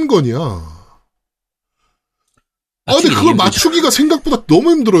있는 머신건이야. 근데 그걸 맞추기가 생각보다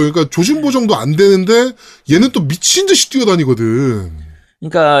너무 힘들어요. 그러니까 조준 보정도 안 되는데 얘는 또 미친 듯이 뛰어다니거든.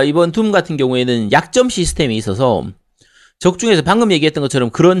 그러니까 이번 둠 같은 경우에는 약점 시스템이 있어서 적 중에서 방금 얘기했던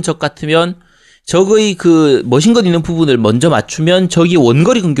것처럼 그런 적 같으면 적의 그 머신건 있는 부분을 먼저 맞추면 적이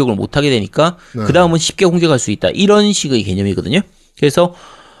원거리 공격을 못하게 되니까 네. 그 다음은 쉽게 공격할 수 있다. 이런 식의 개념이거든요. 그래서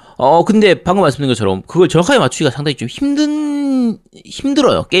근데 방금 말씀드린 것처럼 그걸 정확하게 맞추기가 상당히 좀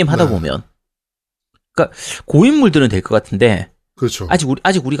힘들어요. 게임 하다 보면. 그러니까 고인물들은 될 것 같은데. 그렇죠.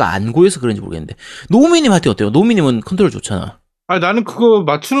 아직 우리가 안 고여서 그런지 모르겠는데. 노미님 할 때 어때요? 노미님은 컨트롤 좋잖아. 나는 그거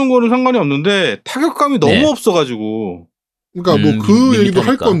맞추는 거는 상관이 없는데 타격감이 너무 없어가지고. 그러니까 뭐 그 얘기도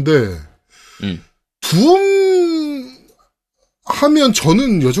할 건데. 둠 하면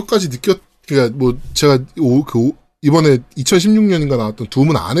저는 여태까지 그러니까 뭐 제가 이번에 2016년인가 나왔던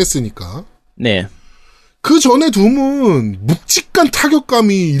둠은 안 했으니까. 네. 그 전에 둠은 묵직한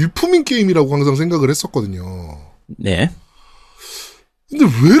타격감이 일품인 게임이라고 항상 생각을 했었거든요. 네. 근데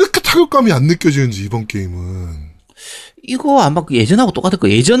왜 이렇게 타격감이 안 느껴지는지 이번 게임은. 이거 아마 예전하고 똑같을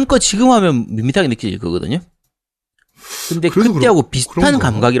거예요. 예전 거 지금 하면 밋밋하게 느껴질 거거든요. 근데 그때하고 비슷한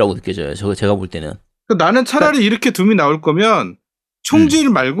감각이라고 느껴져요. 제가 볼 때는. 나는 차라리 이렇게 둠이 나올 거면 총질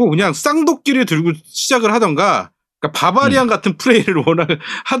말고 그냥 쌍도끼를 들고 시작을 하던가, 그러니까 바바리안 같은 플레이를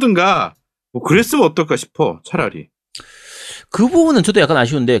하든가, 뭐 그랬으면 어떨까 싶어. 차라리. 그 부분은 저도 약간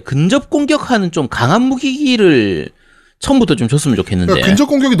아쉬운데 근접 공격하는 좀 강한 무기를 처음부터 좀 줬으면 좋겠는데. 그러니까 근접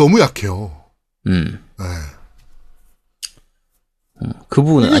공격이 너무 약해요. 네. 그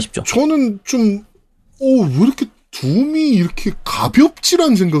부분은 아쉽죠. 저는 좀 왜 이렇게 둠이 이렇게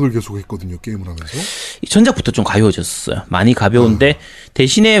가볍지란 생각을 계속 했거든요. 게임을 하면서. 전작부터 좀 가벼워졌어요. 많이 가벼운데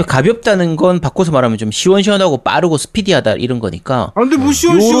대신에 가볍다는 건 바꿔서 말하면 좀 시원시원하고 빠르고 스피디하다 이런 거니까. 근데 뭐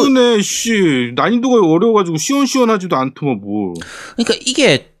시원시원해. 난이도가 어려워가지고 시원시원하지도 않더만 뭐. 그러니까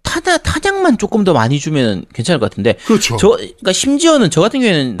이게 타작만 조금 더 많이 주면 괜찮을 것 같은데. 그렇죠. 그러니까 심지어는 저 같은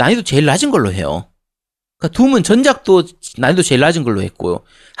경우에는 난이도 제일 낮은 걸로 해요. 그러니까 둠은 전작도 난이도 제일 낮은 걸로 했고요.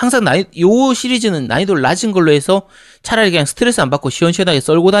 항상 요 시리즈는 난이도를 낮은 걸로 해서 차라리 그냥 스트레스 안 받고 시원시원하게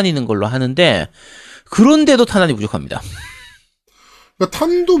썰고 다니는 걸로 하는데 그런데도 탄환이 부족합니다. 그러니까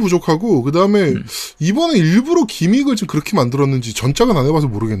탄도 부족하고 그다음에 이번에 일부러 기믹을 좀 그렇게 만들었는지 전작은 안 해봐서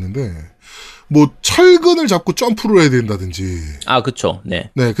모르겠는데 뭐 철근을 잡고 점프를 해야 된다든지. 아, 그쵸.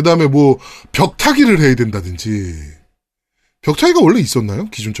 네. 네, 그다음에 뭐 벽타기를 해야 된다든지. 벽타기가 원래 있었나요?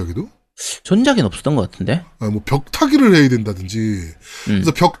 기존작에도? 전작엔 없었던 것 같은데. 뭐 벽타기를 해야 된다든지.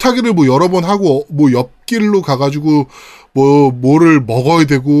 그래서 벽타기를 뭐 여러 번 하고 뭐 옆길로 가가지고 뭐를 먹어야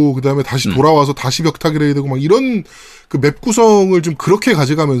되고 그다음에 다시 돌아와서 다시 벽타기를 해야 되고 막 이런 그 맵 구성을 좀 그렇게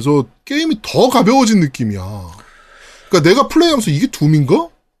가져가면서 게임이 더 가벼워진 느낌이야. 그러니까 내가 플레이하면서 이게 둠인가?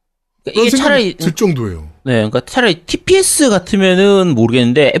 그러니까 이게 차라리 들 정도예요. 네, 그러니까 차라리 TPS 같으면은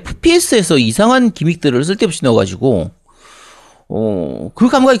모르겠는데 FPS에서 이상한 기믹들을 쓸데없이 넣어가지고 그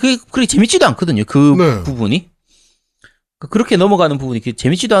감각이 그렇게 재밌지도 않거든요. 그 네. 부분이 그렇게 넘어가는 부분이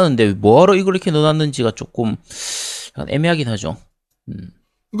재밌지도 않은데 뭐하러 이걸 이렇게 넣어놨는지가 조금 애매하긴 하죠.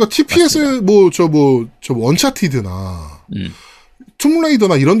 그러니까 TPS 저 원차티드나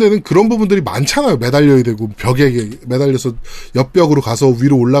툼레이더나 이런 데는 그런 부분들이 많잖아요. 매달려야 되고 벽에 매달려서 옆벽으로 가서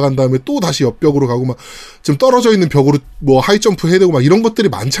위로 올라간 다음에 또 다시 옆벽으로 가고 막 좀 떨어져 있는 벽으로 뭐 하이 점프 해야 되고 막 이런 것들이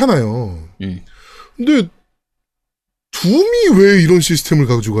많잖아요. 근데 둠이 왜 이런 시스템을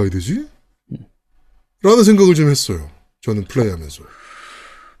가져가야 되지? 라는 생각을 좀 했어요. 저는 플레이하면서.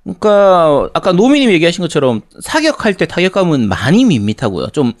 그러니까 아까 노미님 얘기하신 것처럼 사격할 때 타격감은 많이 밋밋하고요.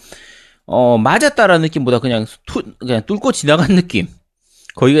 좀 맞았다라는 느낌보다 그냥 뚫고 지나간 느낌.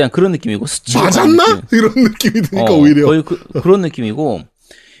 거의 그냥 그런 느낌이고 맞았나? 이런 느낌이 드니까 오히려 거의 그런 느낌이고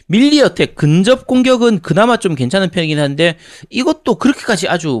밀리 어택 근접 공격은 그나마 좀 괜찮은 편이긴 한데 이것도 그렇게까지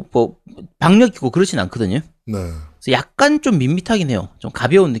아주 뭐 박력 있고 그렇진 않거든요. 네. 그래서 약간 좀 밋밋하긴 해요. 좀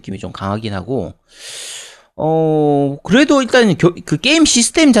가벼운 느낌이 좀 강하긴 하고 그래도 일단 그 게임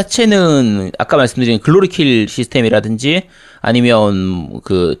시스템 자체는 아까 말씀드린 글로리킬 시스템이라든지 아니면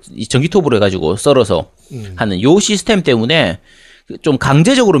이 전기톱으로 해가지고 썰어서 하는 요 시스템 때문에 좀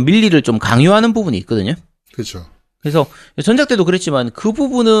강제적으로 밀리를 좀 강요하는 부분이 있거든요. 그렇죠. 그래서 전작 때도 그랬지만 그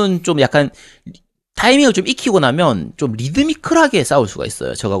부분은 좀 약간 타이밍을 좀 익히고 나면 좀 리드미컬하게 싸울 수가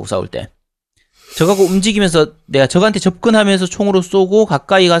있어요. 적하고 싸울 때. 적하고 움직이면서 내가 적한테 접근하면서 총으로 쏘고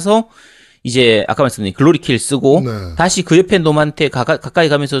가까이 가서 이제 아까 말씀드린 글로리킬 쓰고 네. 다시 그 옆에 놈한테 가까이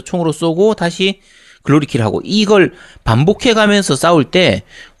가면서 총으로 쏘고 다시 글로리킬 하고 이걸 반복해 가면서 싸울 때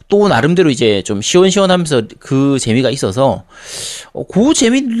또 나름대로 이제 좀 시원시원하면서 그 재미가 있어서 그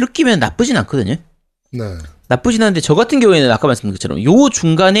재미를 느끼면 나쁘진 않거든요. 네. 나쁘진 않은데 저 같은 경우에는 아까 말씀드린 것처럼 요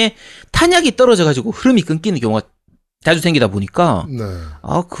중간에 탄약이 떨어져 가지고 흐름이 끊기는 경우가 자주 생기다 보니까 네.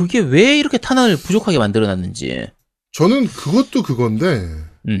 그게 왜 이렇게 탄환을 부족하게 만들어놨는지 저는 그것도 그건데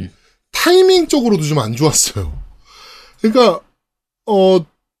타이밍적으로도 좀 안 좋았어요. 그러니까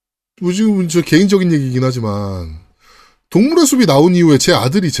지금 저 개인적인 얘기긴 하지만 동물의 숲이 나온 이후에 제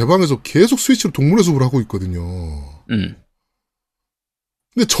아들이 제 방에서 계속 스위치로 동물의 숲을 하고 있거든요.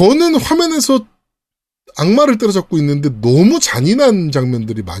 근데 저는 화면에서 악마를 때려잡고 있는데 너무 잔인한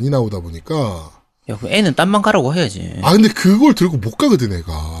장면들이 많이 나오다 보니까 야, 그 애는 딴만 가라고 해야지. 근데 그걸 들고 못 가거든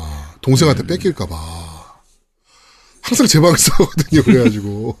애가. 동생한테 뺏길까봐. 항상 제 방에서 하거든요.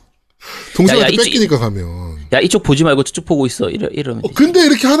 그래가지고 동생한테 뺏기니까 가면 야 이쪽 보지 말고 저쪽 보고 있어 이러면 근데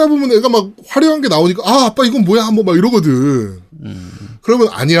이렇게 하다 보면 애가 막 화려한 게 나오니까 아빠 이건 뭐야 한번 막 이러거든. 그러면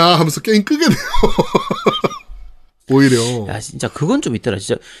아니야 하면서 게임 끄게 돼요. 오히려. 야 진짜 그건 좀 있더라.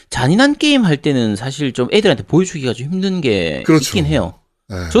 진짜 잔인한 게임 할 때는 사실 좀 애들한테 보여주기가 좀 힘든 게 그렇죠. 있긴 해요.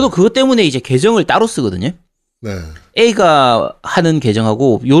 네. 저도 그것 때문에 이제 계정을 따로 쓰거든요. 네. A가 하는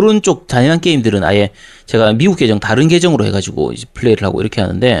계정하고 요런 쪽 잔인한 게임들은 아예 제가 미국 계정 다른 계정으로 해가지고 이제 플레이를 하고 이렇게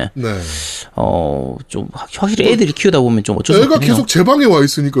하는데 네. 좀 확실히 애들이 키우다 보면 좀 어쩔 수 없네요. 애가 계속 제 방에 와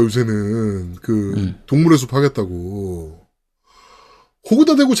있으니까 요새는 동물의 숲 하겠다고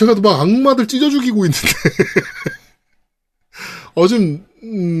거기다 대고 제가 막 악마들 찢어 죽이고 있는데 좀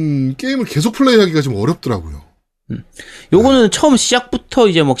게임을 계속 플레이하기가 좀 어렵더라고요. 요거는 처음 시작부터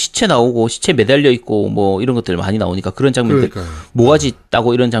이제 뭐 시체 나오고 시체 매달려 있고 뭐 이런 것들 많이 나오니까 그런 장면들 그러니까요. 모가지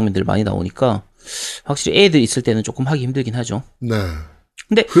따고 이런 장면들 많이 나오니까 확실히 애들 있을 때는 조금 하기 힘들긴 하죠. 네.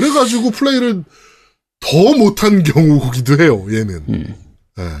 근데 그래가지고 플레이를 더 못한 경우기도 해요. 얘는.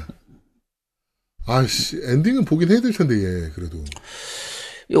 네. 아씨 엔딩은 보긴 해야 될 텐데 얘 그래도.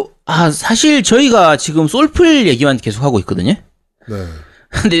 사실 저희가 지금 솔플 얘기만 계속 하고 있거든요. 네.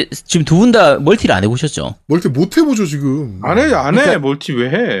 근데 지금 두 분 다 멀티를 안 해보셨죠? 멀티 못 해보죠 지금. 안 해. 그러니까, 멀티 왜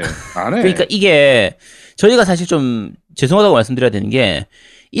해? 안 해. 그러니까 이게 저희가 사실 좀 죄송하다고 말씀드려야 되는 게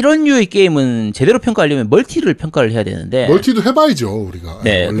이런 류의 게임은 제대로 평가하려면 멀티를 평가를 해야 되는데 멀티도 해봐야죠 우리가.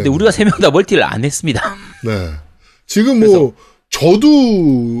 네. 근데 우리가 세 명 다 멀티를 안 했습니다. 네. 지금 뭐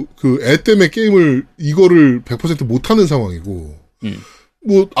저도 그 애 때문에 게임을 이거를 100% 못하는 상황이고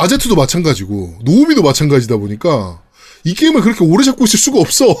뭐 아제트도 마찬가지고 노우미도 마찬가지다 보니까 이 게임을 그렇게 오래 잡고 있을 수가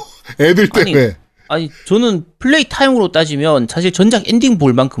없어. 애들 때문에. 아니 저는 플레이 타임으로 따지면 사실 전작 엔딩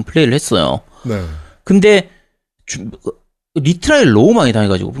볼 만큼 플레이를 했어요. 네. 근데 리트라이를 너무 많이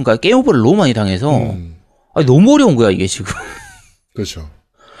당해가지고 그러니까 게임 오버를 너무 많이 당해서 너무 어려운 거야 이게 지금. 그렇죠.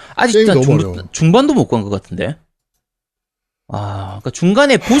 아직 너무 어려워. 중반도 못 간 것 같은데. 그러니까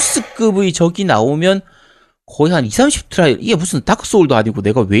중간에 보스급의 적이 나오면 거의 한 20, 30트라이, 이게 무슨 다크소울도 아니고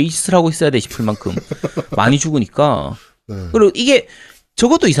내가 왜 이 짓을 하고 있어야 돼 싶을 만큼 많이 죽으니까. 네. 그리고 이게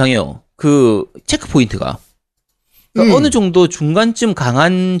저것도 이상해요. 그 체크 포인트가. 그러니까 어느 정도 중간쯤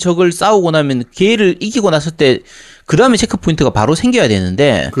강한 적을 싸우고 나면 걔를 이기고 났을 때 그 다음에 체크 포인트가 바로 생겨야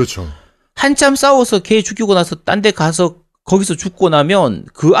되는데. 그렇죠. 한참 싸워서 걔 죽이고 나서 딴 데 가서 거기서 죽고 나면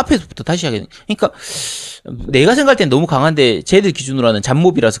그 앞에서부터 다시 하게. 그러니까 내가 생각할 땐 너무 강한데 쟤들 기준으로 하는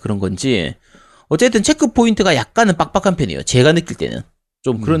잡몹이라서 그런 건지 어쨌든 체크 포인트가 약간은 빡빡한 편이에요. 제가 느낄 때는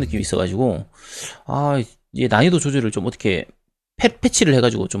좀 그런 느낌이 있어가지고 이제 난이도 조절을 좀 어떻게 패치를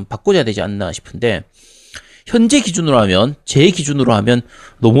해가지고 좀 바꿔줘야 되지 않나 싶은데 현재 기준으로 하면 제 기준으로 하면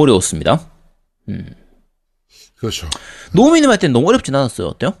너무 어려웠습니다. 그렇죠. 노미님 할 때는 너무 어렵진 않았어요.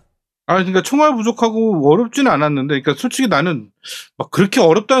 어때요? 그러니까 총알 부족하고 어렵지는 않았는데, 그러니까 솔직히 나는 막 그렇게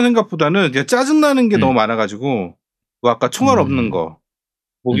어렵다는 생각보다는 그냥 짜증나는 게 너무 많아가지고, 뭐 아까 총알 없는 거,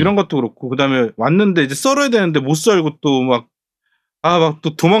 뭐 이런 것도 그렇고, 그 다음에 왔는데 이제 썰어야 되는데 못 썰고 또 막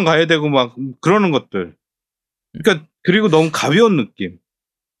또 도망가야 되고 막 그러는 것들. 그러니까 그리고 너무 가벼운 느낌.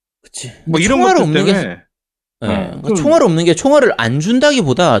 그치. 뭐 이런 것들 때문에. 그러니까 총알 없는 게 총알을 안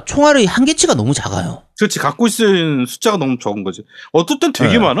준다기보다 총알의 한계치가 너무 작아요. 그렇지. 갖고 있는 숫자가 너무 적은 거지. 어떨 땐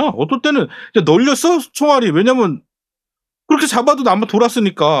되게 많아. 어떨 때는 그냥 널렸어, 총알이. 왜냐면 그렇게 잡아도 아마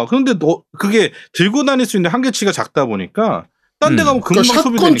돌았으니까. 그런데 그게 들고 다닐 수 있는 한계치가 작다 보니까 딴 데 가면 금방 그러니까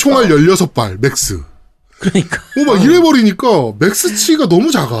소비되니까. 샷건 총알 16발 맥스. 그러니까. 막 이래버리니까 맥스치가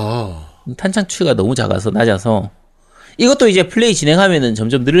너무 작아. 탄창치가 너무 낮아서 이것도 이제 플레이 진행하면은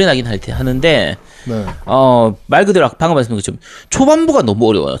점점 늘어나긴 하는데 네. 말 그대로 방금 말씀드린 것처럼 초반부가 너무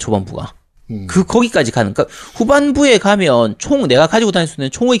어려워요. 초반부가. 거기까지 가는. 그러니까 후반부에 가면 내가 가지고 다닐 수 있는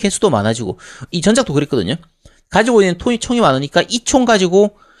총의 개수도 많아지고 이 전작도 그랬거든요. 가지고 있는 총이 많으니까 이 총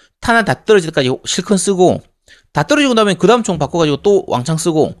가지고 탄 다 떨어질 때까지 실컷 쓰고 다 떨어지고 나면 그 다음 총 바꿔가지고 또 왕창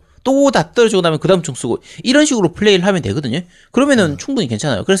쓰고 또 다 떨어지고 나면 그 다음 총 쓰고 이런 식으로 플레이를 하면 되거든요. 그러면은 충분히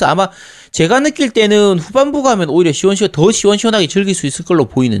괜찮아요. 그래서 아마 제가 느낄 때는 후반부 가면 오히려 더 시원시원하게 즐길 수 있을 걸로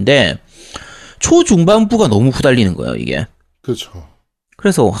보이는데 초중반부가 너무 후달리는 거예요, 이게. 그렇죠.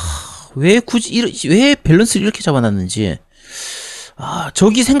 그래서 왜 밸런스를 이렇게 잡아놨는지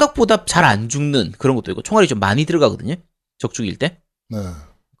적이 생각보다 잘 안 죽는 그런 것도 있고 총알이 좀 많이 들어가거든요. 적 죽일 때. 네.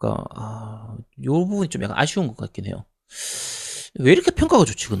 그러니까 요 부분이 좀 약간 아쉬운 것 같긴 해요. 왜 이렇게 평가가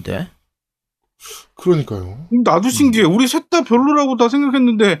좋지 근데? 그러니까요. 나도 신기해. 우리 셋 다 별로라고 다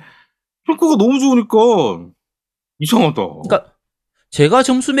생각했는데 평가가 너무 좋으니까 이상하다. 그러니까 제가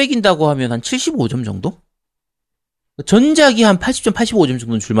점수 매긴다고 하면 한 75점 정도? 전작이 한 80점, 85점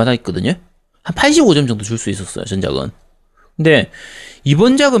정도는 줄만하 있거든요. 한 85점 정도 줄 수 있었어요, 전작은. 근데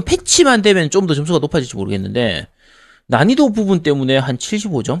이번 작은 패치만 되면 좀 더 점수가 높아질지 모르겠는데 난이도 부분 때문에 한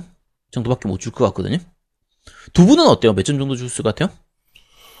 75점 정도밖에 못 줄 것 같거든요. 두 분은 어때요? 몇 점 정도 줄 것 같아요?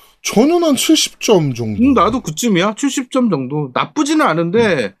 저는 한 70점 정도. 나도 그쯤이야. 70점 정도. 나쁘지는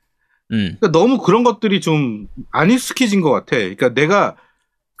않은데 그러니까 너무 그런 것들이 좀 안 익숙해진 것 같아. 그러니까 내가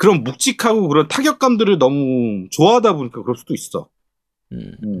그런 묵직하고 그런 타격감들을 너무 좋아하다 보니까 그럴 수도 있어.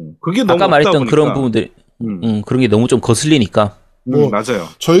 그게 너무 아까 말했던 보니까. 그런 부분들, 그런 게 너무 좀 거슬리니까. 맞아요.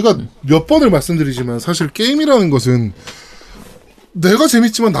 저희가 몇 번을 말씀드리지만 사실 게임이라는 것은 내가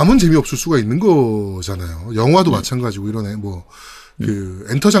재밌지만 남은 재미없을 수가 있는 거잖아요. 영화도 마찬가지고 이런 그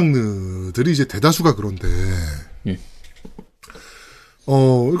엔터 장르들이 이제 대다수가 그런데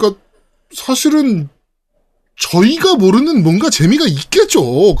그러니까 사실은 저희가 모르는 뭔가 재미가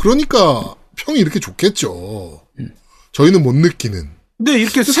있겠죠. 그러니까 평이 이렇게 좋겠죠. 저희는 못 느끼는. 근데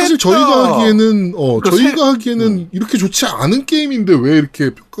이렇게 사실 저희가 하기에는 하기에는 이렇게 좋지 않은 게임인데 왜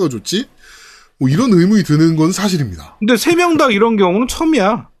이렇게 평가가 좋지? 뭐 이런 의문이 드는 건 사실입니다. 근데 3명 다 이런 경우는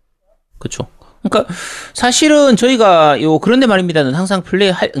처음이야. 그렇죠. 그러니까 사실은 저희가 그런데 말입니다는 항상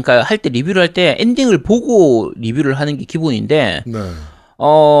그러니까 할 때 리뷰를 할 때 엔딩을 보고 리뷰를 하는 게 기본인데 네.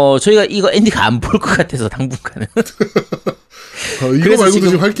 저희가 이거 엔딩 안 볼 것 같아서 당분간은. 이거 말고도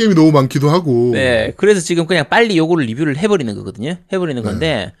지금 할 게임이 너무 많기도 하고. 네. 그래서 지금 그냥 빨리 요거를 리뷰를 해버리는 거거든요. 해버리는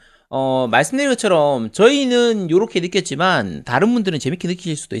건데, 말씀드린 것처럼 저희는 요렇게 느꼈지만 다른 분들은 재밌게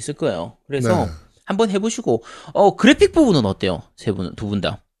느끼실 수도 있을 거예요. 그래서 한번 해보시고, 그래픽 부분은 어때요? 두 분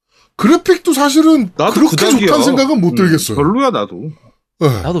다. 그래픽도 사실은 나도 그렇게 그닥이야. 좋다는 생각은 못 들겠어요. 별로야, 나도. 네.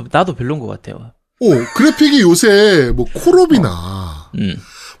 나도 별론 것 같아요. 그래픽이 요새 뭐 콜옵이나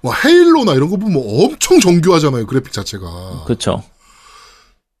뭐 헤일로나 이런 거 보면 엄청 정교하잖아요. 그래픽 자체가. 그렇죠.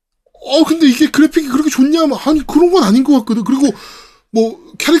 근데 이게 그래픽이 그렇게 좋냐? 아니 그런 건 아닌 것 같거든. 그리고 뭐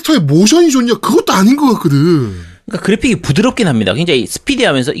캐릭터의 모션이 좋냐? 그것도 아닌 것 같거든. 그러니까 그래픽이 부드럽긴 합니다. 굉장히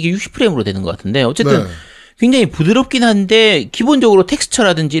스피디하면서 이게 60프레임으로 되는 것 같은데 어쨌든 굉장히 부드럽긴 한데 기본적으로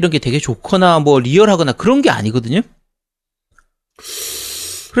텍스처라든지 이런 게 되게 좋거나 뭐 리얼하거나 그런 게 아니거든요.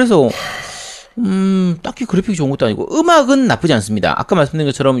 그래서 딱히 그래픽이 좋은 것도 아니고 음악은 나쁘지 않습니다. 아까 말씀드린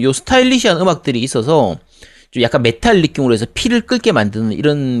것처럼 요 스타일리시한 음악들이 있어서 좀 약간 메탈 느낌으로 해서 피를 끓게 만드는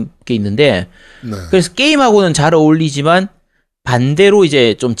이런 게 있는데 네. 그래서 게임하고는 잘 어울리지만 반대로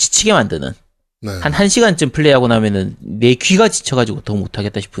이제 좀 지치게 만드는 네. 한 1시간쯤 플레이하고 나면은 내 귀가 지쳐가지고 더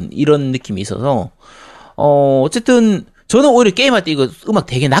못하겠다 싶은 이런 느낌이 있어서 어쨌든 저는 오히려 게임할 때 이거 음악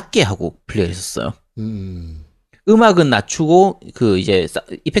되게 낮게 하고 플레이를 했었어요. 음악은 낮추고 그 이제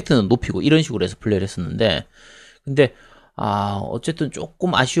이펙트는 높이고 이런 식으로 해서 플레이를 했었는데 근데 어쨌든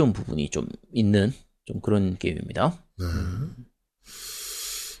조금 아쉬운 부분이 좀 있는 좀 그런 게임입니다. 네.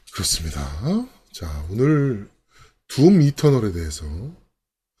 그렇습니다. 자, 오늘 둠 이터널에 대해서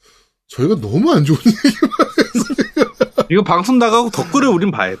저희가 너무 안 좋은 얘기만 해서 이거 방송 나가고 댓글을 우린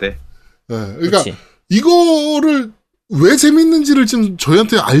봐야 돼. 네, 그러니까 그치. 이거를 왜 재밌는지를 좀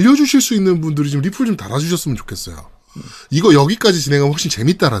저희한테 알려주실 수 있는 분들이 좀 리플 좀 달아주셨으면 좋겠어요. 이거 여기까지 진행하면 훨씬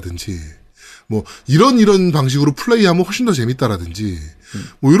재밌다라든지, 뭐, 이런 방식으로 플레이하면 훨씬 더 재밌다라든지,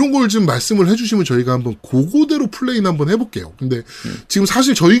 뭐, 이런 걸 좀 말씀을 해주시면 저희가 한번 그거대로 플레이는 한번 해볼게요. 근데 지금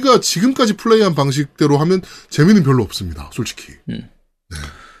사실 저희가 지금까지 플레이한 방식대로 하면 재미는 별로 없습니다. 솔직히. 네.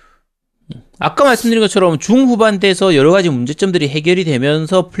 아까 말씀드린 것처럼 중후반 돼서 여러 가지 문제점들이 해결이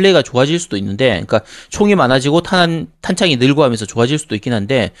되면서 플레이가 좋아질 수도 있는데, 그러니까 총이 많아지고 탄창이 늘고 하면서 좋아질 수도 있긴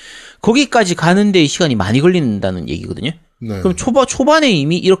한데, 거기까지 가는데 시간이 많이 걸린다는 얘기거든요. 네. 그럼 초반에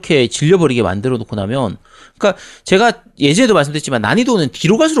이미 이렇게 질려버리게 만들어 놓고 나면, 그러니까 제가 예전에도 말씀드렸지만 난이도는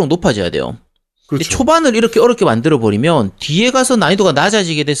뒤로 갈수록 높아져야 돼요. 근데 그렇죠. 초반을 이렇게 어렵게 만들어 버리면 뒤에 가서 난이도가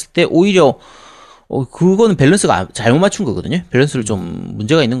낮아지게 됐을 때 오히려 그거는 밸런스가 잘못 맞춘 거거든요. 밸런스를 좀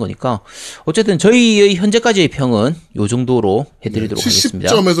문제가 있는 거니까. 어쨌든 저희의 현재까지의 평은 요 정도로 해드리도록 하겠습니다.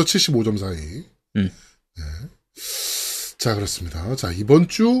 70점에서 75점 사이. 네. 자, 그렇습니다. 자, 이번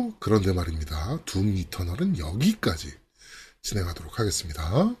주 그런데 말입니다. 둠 이터널은 여기까지 진행하도록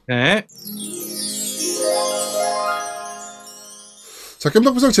하겠습니다. 네. 자,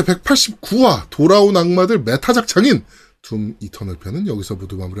 겜덕비상 제 189화 돌아온 악마들 매타작장인 둠 이터널 편은 여기서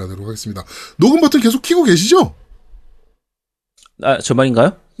모두 마무리하도록 하겠습니다. 녹음 버튼 계속 켜고 계시죠? 저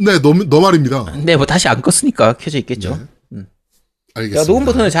말인가요? 네, 너 말입니다. 네, 뭐 다시 안 껐으니까 켜져 있겠죠. 네. 알겠습니다. 제가 녹음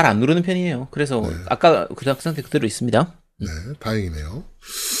버튼을 잘 안 누르는 편이에요. 그래서 네. 아까 그 상태 그대로 있습니다. 네, 다행이네요.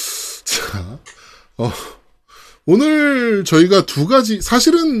 자, 오늘 저희가 두 가지,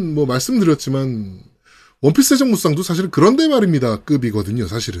 사실은 뭐 말씀드렸지만, 원피스 해적무쌍도 사실은 그런데 말입니다. 급이거든요,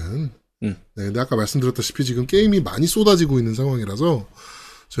 사실은. 네, 근데 아까 말씀드렸다시피 지금 게임이 많이 쏟아지고 있는 상황이라서,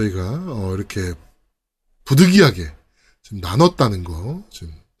 저희가, 이렇게 부득이하게 좀 나눴다는 거,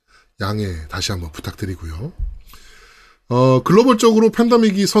 좀 양해 다시 한번 부탁드리고요. 글로벌적으로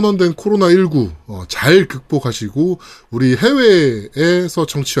팬데믹이 선언된 코로나19, 잘 극복하시고, 우리 해외에서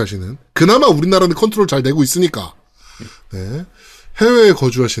청취하시는, 그나마 우리나라는 컨트롤 잘 되고 있으니까, 네. 해외에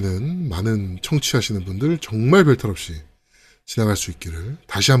거주하시는 많은 청취하시는 분들 정말 별탈 없이 지나갈 수 있기를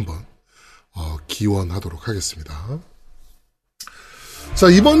다시 한번, 기원하도록 하겠습니다. 자,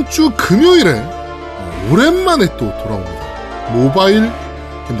 이번 주 금요일에, 오랜만에 또 돌아옵니다. 모바일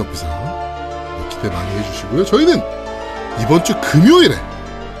겜덕비상. 기대 많이 해주시고요. 저희는 이번 주 금요일에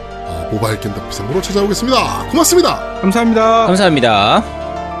모바일 겜덕비상으로 찾아오겠습니다. 고맙습니다. 감사합니다. 감사합니다.